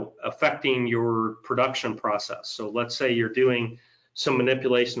 affecting your production process. So let's say you're doing some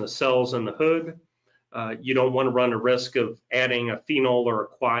manipulation of cells in the hood. You don't want to run a risk of adding a phenol or a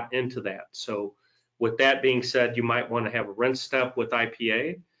quat into that. So with that being said, you might want to have a rinse step with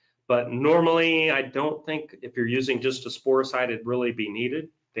IPA. But normally, I don't think if you're using just a sporicide, it'd really be needed.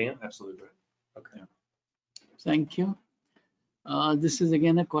 Dan? Absolutely right. Okay. Thank you. This is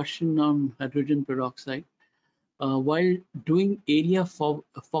again a question on hydrogen peroxide. While doing area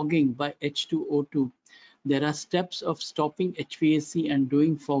fogging by H2O2, there are steps of stopping HVAC and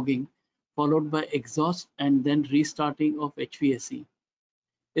doing fogging, followed by exhaust and then restarting of HVAC.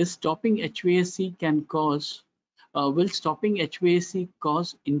 Is stopping HVAC will stopping HVAC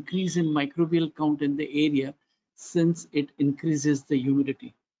cause increase in microbial count in the area since it increases the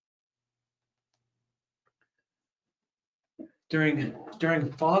humidity?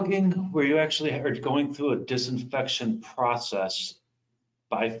 During fogging, where you actually are going through a disinfection process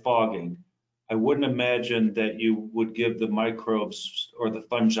by fogging, I wouldn't imagine that you would give the microbes or the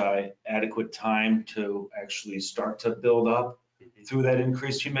fungi adequate time to actually start to build up through that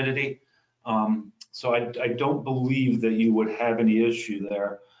increased humidity. So I don't believe that you would have any issue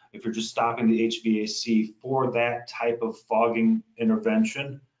there if you're just stopping the HVAC for that type of fogging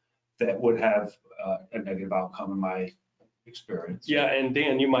intervention. That would have a negative outcome in my experience. Yeah, and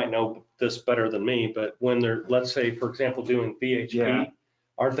Dan, you might know this better than me, but when they're, let's say, for example, doing VHP, Yeah.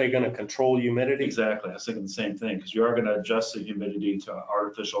 aren't they going to control humidity? Exactly. I was thinking the same thing, because you are going to adjust the humidity to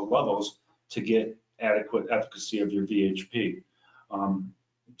artificial levels to get adequate efficacy of your VHP.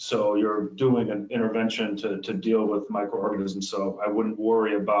 So you're doing an intervention to deal with microorganisms. So I wouldn't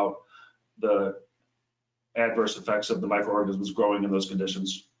worry about the adverse effects of the microorganisms growing in those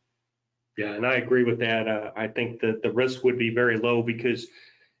conditions. Yeah, and I agree with that. I think that the risk would be very low, because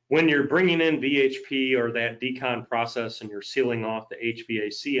when you're bringing in VHP or that decon process and you're sealing off the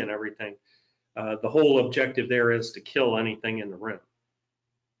HVAC and everything, the whole objective there is to kill anything in the room,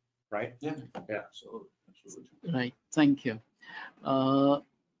 right? Yeah. Yeah. Absolutely. Right, thank you.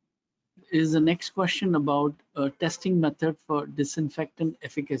 Is the next question about testing method for disinfectant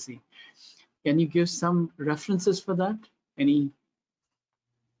efficacy. Can you give some references for that? Any?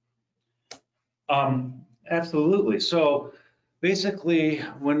 Absolutely. So basically,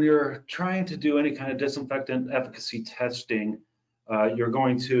 when you're trying to do any kind of disinfectant efficacy testing, you're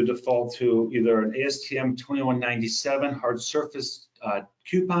going to default to either an ASTM 2197 hard surface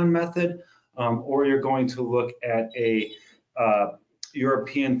coupon method, or you're going to look at a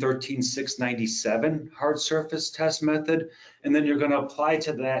European 13697 hard surface test method, and then you're going to apply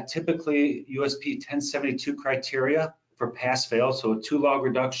to that typically USP 1072 criteria for pass-fail, so a 2-log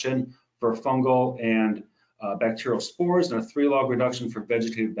reduction for fungal and bacterial spores, and a 3-log reduction for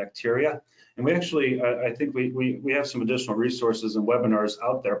vegetative bacteria. And we actually, I think we have some additional resources and webinars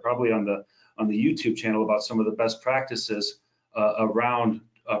out there, probably on the YouTube channel, about some of the best practices around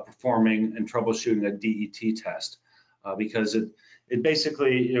performing and troubleshooting a DET test, because it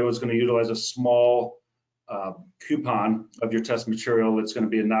basically is going to utilize a small coupon of your test material that's going to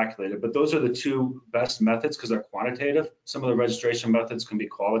be inoculated. But those are the two best methods because they're quantitative. Some of the registration methods can be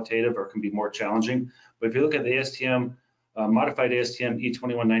qualitative or can be more challenging. But if you look at the ASTM, modified ASTM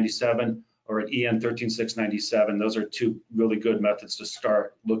E2197 or an EN 13697, those are two really good methods to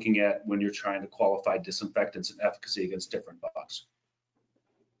start looking at when you're trying to qualify disinfectants and efficacy against different bugs.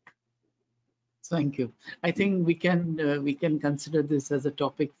 Thank you. I think we can consider this as a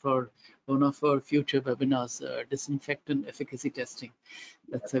topic for one of our future webinars, disinfectant efficacy testing.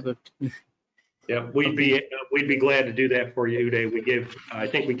 That's a good. Yeah, we'd be glad to do that for you, Uday. I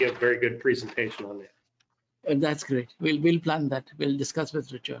think we give a very good presentation on that. That's great. We'll plan that. We'll discuss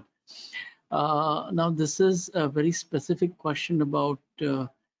with Richard. Now this is a very specific question about the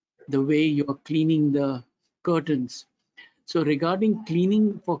way you're cleaning the curtains. So regarding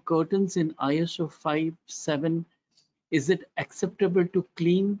cleaning for curtains in ISO 5.7, is it acceptable to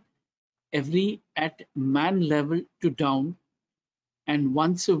clean every at man level to down and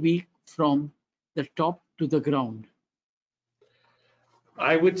once a week from the top to the ground?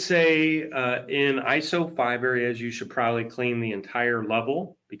 I would say in ISO 5 areas, you should probably clean the entire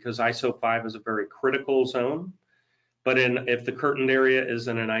level because ISO 5 is a very critical zone. But if the curtained area is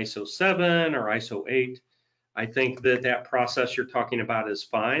in an ISO 7 or ISO 8, I think that process you're talking about is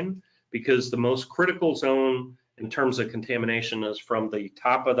fine because the most critical zone in terms of contamination is from the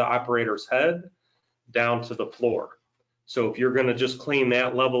top of the operator's head down to the floor. So if you're going to just clean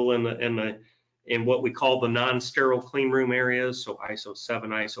that level in what we call the non-sterile clean room areas, so ISO 7,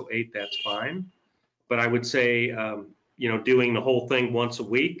 ISO 8, that's fine. But I would say, doing the whole thing once a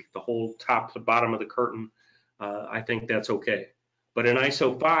week, the whole top to bottom of the curtain, I think that's okay. But in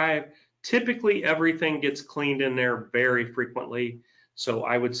ISO 5, typically everything gets cleaned in there very frequently. So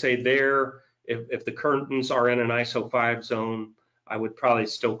I would say there, if the curtains are in an ISO 5 zone, I would probably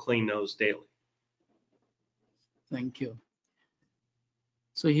still clean those daily. Thank you.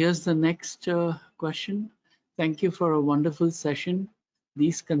 So here's the next question. Thank you for a wonderful session.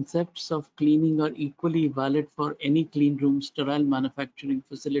 These concepts of cleaning are equally valid for any clean room sterile manufacturing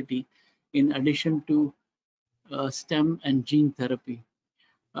facility in addition to STEM and gene therapy.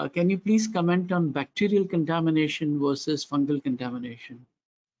 Can you please comment on bacterial contamination versus fungal contamination?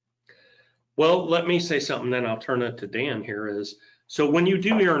 Well, let me say something, then I'll turn it to Dan here. So when you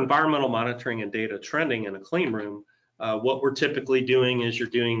do your environmental monitoring and data trending in a clean room, what we're typically doing is you're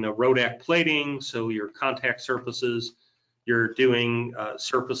doing the Rodak plating, so your contact surfaces, you're doing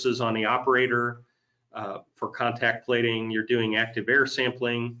surfaces on the operator for contact plating, you're doing active air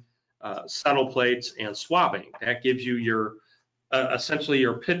sampling, settle plates, and swabbing. That gives you your essentially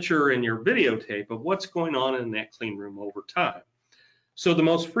your picture and your videotape of what's going on in that clean room over time. So the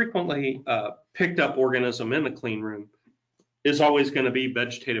most frequently picked up organism in the clean room is always going to be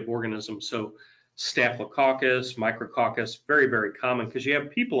vegetative organisms. So Staphylococcus, Micrococcus, very, very common because you have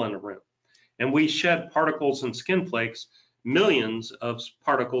people in the room. And we shed particles and skin flakes, millions of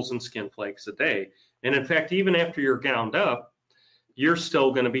particles and skin flakes a day. And in fact, even after you're gowned up, you're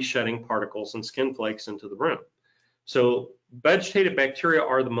still going to be shedding particles and skin flakes into the room. So vegetative bacteria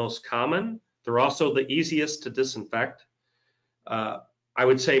are the most common. They're also the easiest to disinfect. I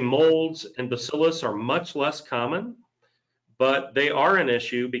would say molds and bacillus are much less common, but they are an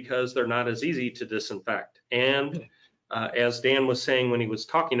issue because they're not as easy to disinfect. And as Dan was saying when he was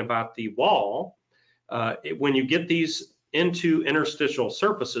talking about the wall, when you get these into interstitial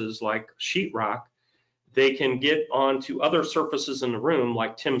surfaces like sheetrock, they can get onto other surfaces in the room,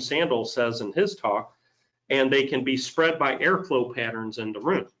 like Tim Sandel says in his talk, and they can be spread by airflow patterns in the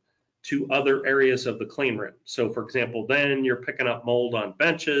room to other areas of the clean room. So for example, then you're picking up mold on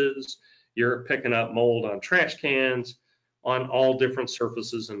benches, you're picking up mold on trash cans, on all different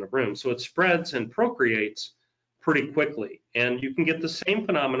surfaces in the room. So it spreads and procreates pretty quickly. And you can get the same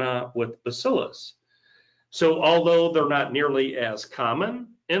phenomena with bacillus. So although they're not nearly as common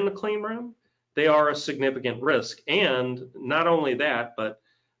in the clean room, they are a significant risk. And not only that, but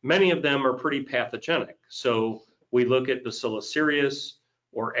many of them are pretty pathogenic. So we look at Bacillus cereus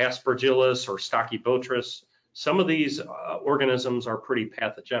or Aspergillus or Stachybotrys. Some of these organisms are pretty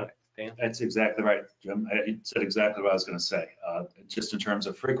pathogenic. Dan? That's exactly right, Jim. You said exactly what I was going to say. Just in terms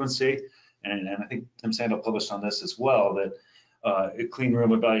of frequency, and I think Tim Sandel published on this as well, that a clean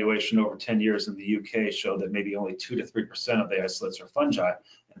room evaluation over 10 years in the UK showed that maybe only 2 to 3% of the isolates are fungi,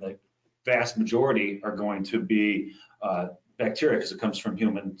 and the vast majority are going to be bacteria because it comes from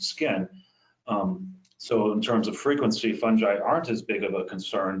human skin. So in terms of frequency, fungi aren't as big of a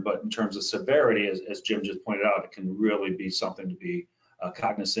concern, but in terms of severity, as Jim just pointed out, it can really be something to be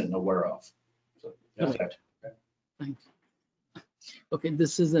cognizant and aware of. So that's Right. that. Thanks. Okay,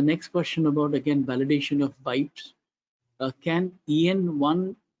 this is the next question about, again, validation of wipes. Can EN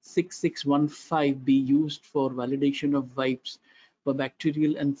 16615 be used for validation of wipes for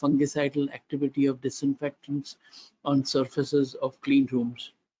bacterial and fungicidal activity of disinfectants on surfaces of clean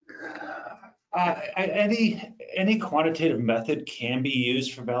rooms? Any quantitative method can be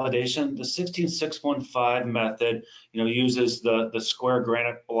used for validation. The 16615 method, uses the square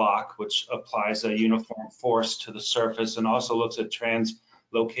granite block, which applies a uniform force to the surface, and also looks at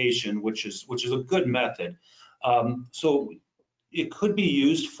translocation, which is a good method. So it could be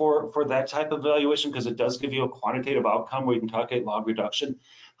used for that type of evaluation because it does give you a quantitative outcome where you can calculate log reduction.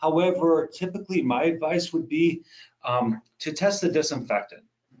 However, typically my advice would be to test the disinfectant.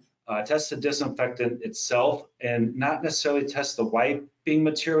 Test the disinfectant itself and not necessarily test the wiping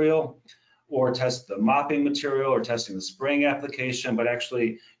material or test the mopping material or testing the spraying application, but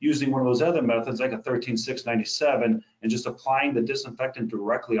actually using one of those other methods like a 13697 and just applying the disinfectant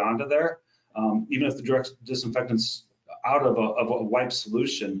directly onto there, even if the direct disinfectant's out of a wipe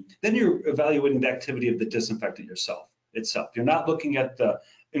solution, then you're evaluating the activity of the disinfectant itself. You're not looking at the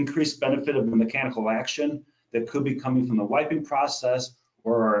increased benefit of the mechanical action that could be coming from the wiping process,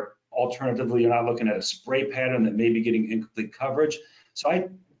 or alternatively, you're not looking at a spray pattern that may be getting incomplete coverage. So I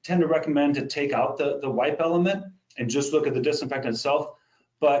tend to recommend to take out the wipe element and just look at the disinfectant itself.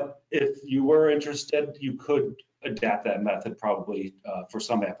 But if you were interested, you could adapt that method probably for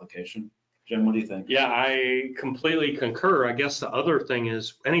some application. Jim, what do you think? Yeah, I completely concur. I guess the other thing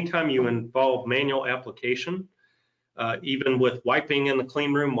is anytime you involve manual application, even with wiping in the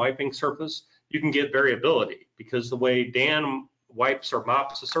clean room, wiping surface, you can get variability because the way Dan wipes or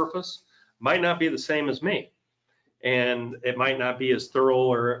mops the surface might not be the same as me. And it might not be as thorough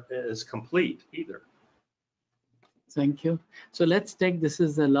or as complete either. Thank you. So let's take, this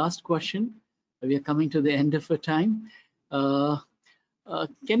is the last question. We are coming to the end of our time.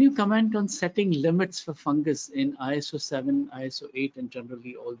 Can you comment on setting limits for fungus in ISO 7, ISO 8, and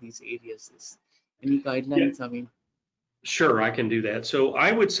generally all these areas? Any guidelines? Yeah. I mean, sure, I can do that. So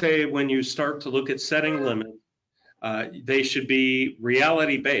I would say when you start to look at setting limits, they should be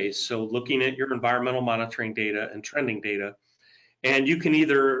reality-based, so looking at your environmental monitoring data and trending data. And you can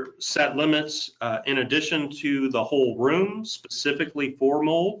either set limits in addition to the whole room, specifically for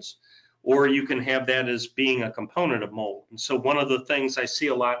molds, or you can have that as being a component of mold. And so one of the things I see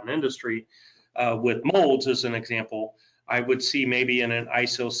a lot in industry with molds, as an example, I would see maybe in an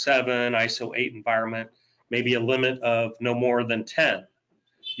ISO 7, ISO 8 environment, maybe a limit of no more than 10,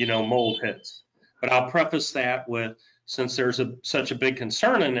 mold hits. But I'll preface that with, since there's such a big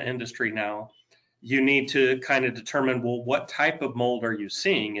concern in the industry now, you need to kind of determine, well, what type of mold are you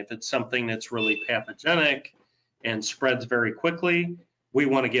seeing? If it's something that's really pathogenic and spreads very quickly, we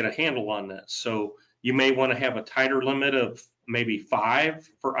want to get a handle on this. So you may want to have a tighter limit of maybe 5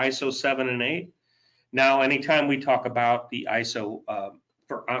 for ISO 7 and 8. Now, anytime we talk about the ISO,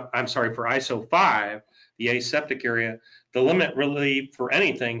 for ISO 5, the aseptic area, the limit really for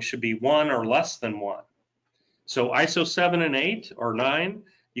anything should be 1 or less than 1. So ISO 7 and 8 or 9,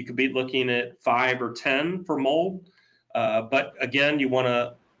 you could be looking at 5 or 10 for mold. But again, you want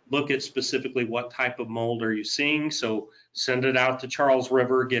to look at specifically what type of mold are you seeing. So send it out to Charles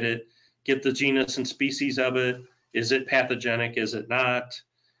River, get the genus and species of it. Is it pathogenic? Is it not?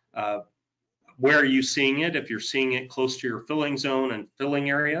 Where are you seeing it? If you're seeing it close to your filling zone and filling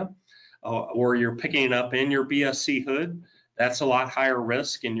area, or you're picking it up in your BSC hood, that's a lot higher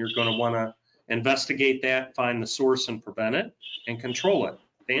risk, and you're going to want to investigate that, find the source and prevent it, and control it.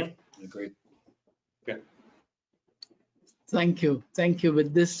 Dan? Agreed. Okay. thank you. Thank you.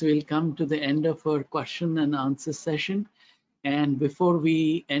 With this, we'll come to the end of our question and answer session. And before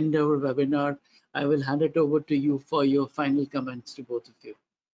we end our webinar, I will hand it over to you for your final comments to both of you.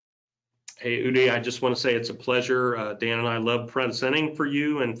 Hey, Udi, I just want to say it's a pleasure. Dan and I love presenting for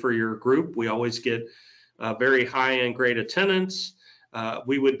you and for your group. We always get very high and great attendance.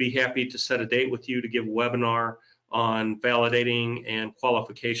 We would be happy to set a date with you to give a webinar on validating and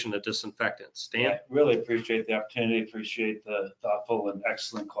qualification of disinfectants. Dan? Yeah, really appreciate the opportunity, appreciate the thoughtful and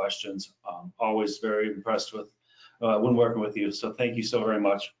excellent questions. Always very impressed with when working with you. So thank you so very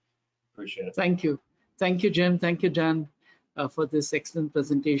much. Appreciate it. Thank you. Thank you, Jim. Thank you, Jan, for this excellent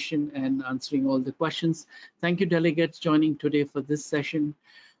presentation and answering all the questions. Thank you, delegates, joining today for this session.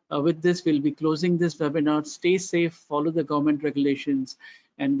 With this, we'll be closing this webinar. Stay safe, follow the government regulations,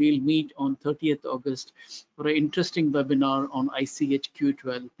 and we'll meet on 30th August for an interesting webinar on ICH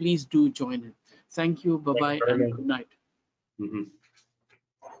Q12. Please do join it. Thank you, bye-bye, and good night.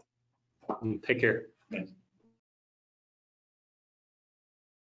 Take care. Thanks.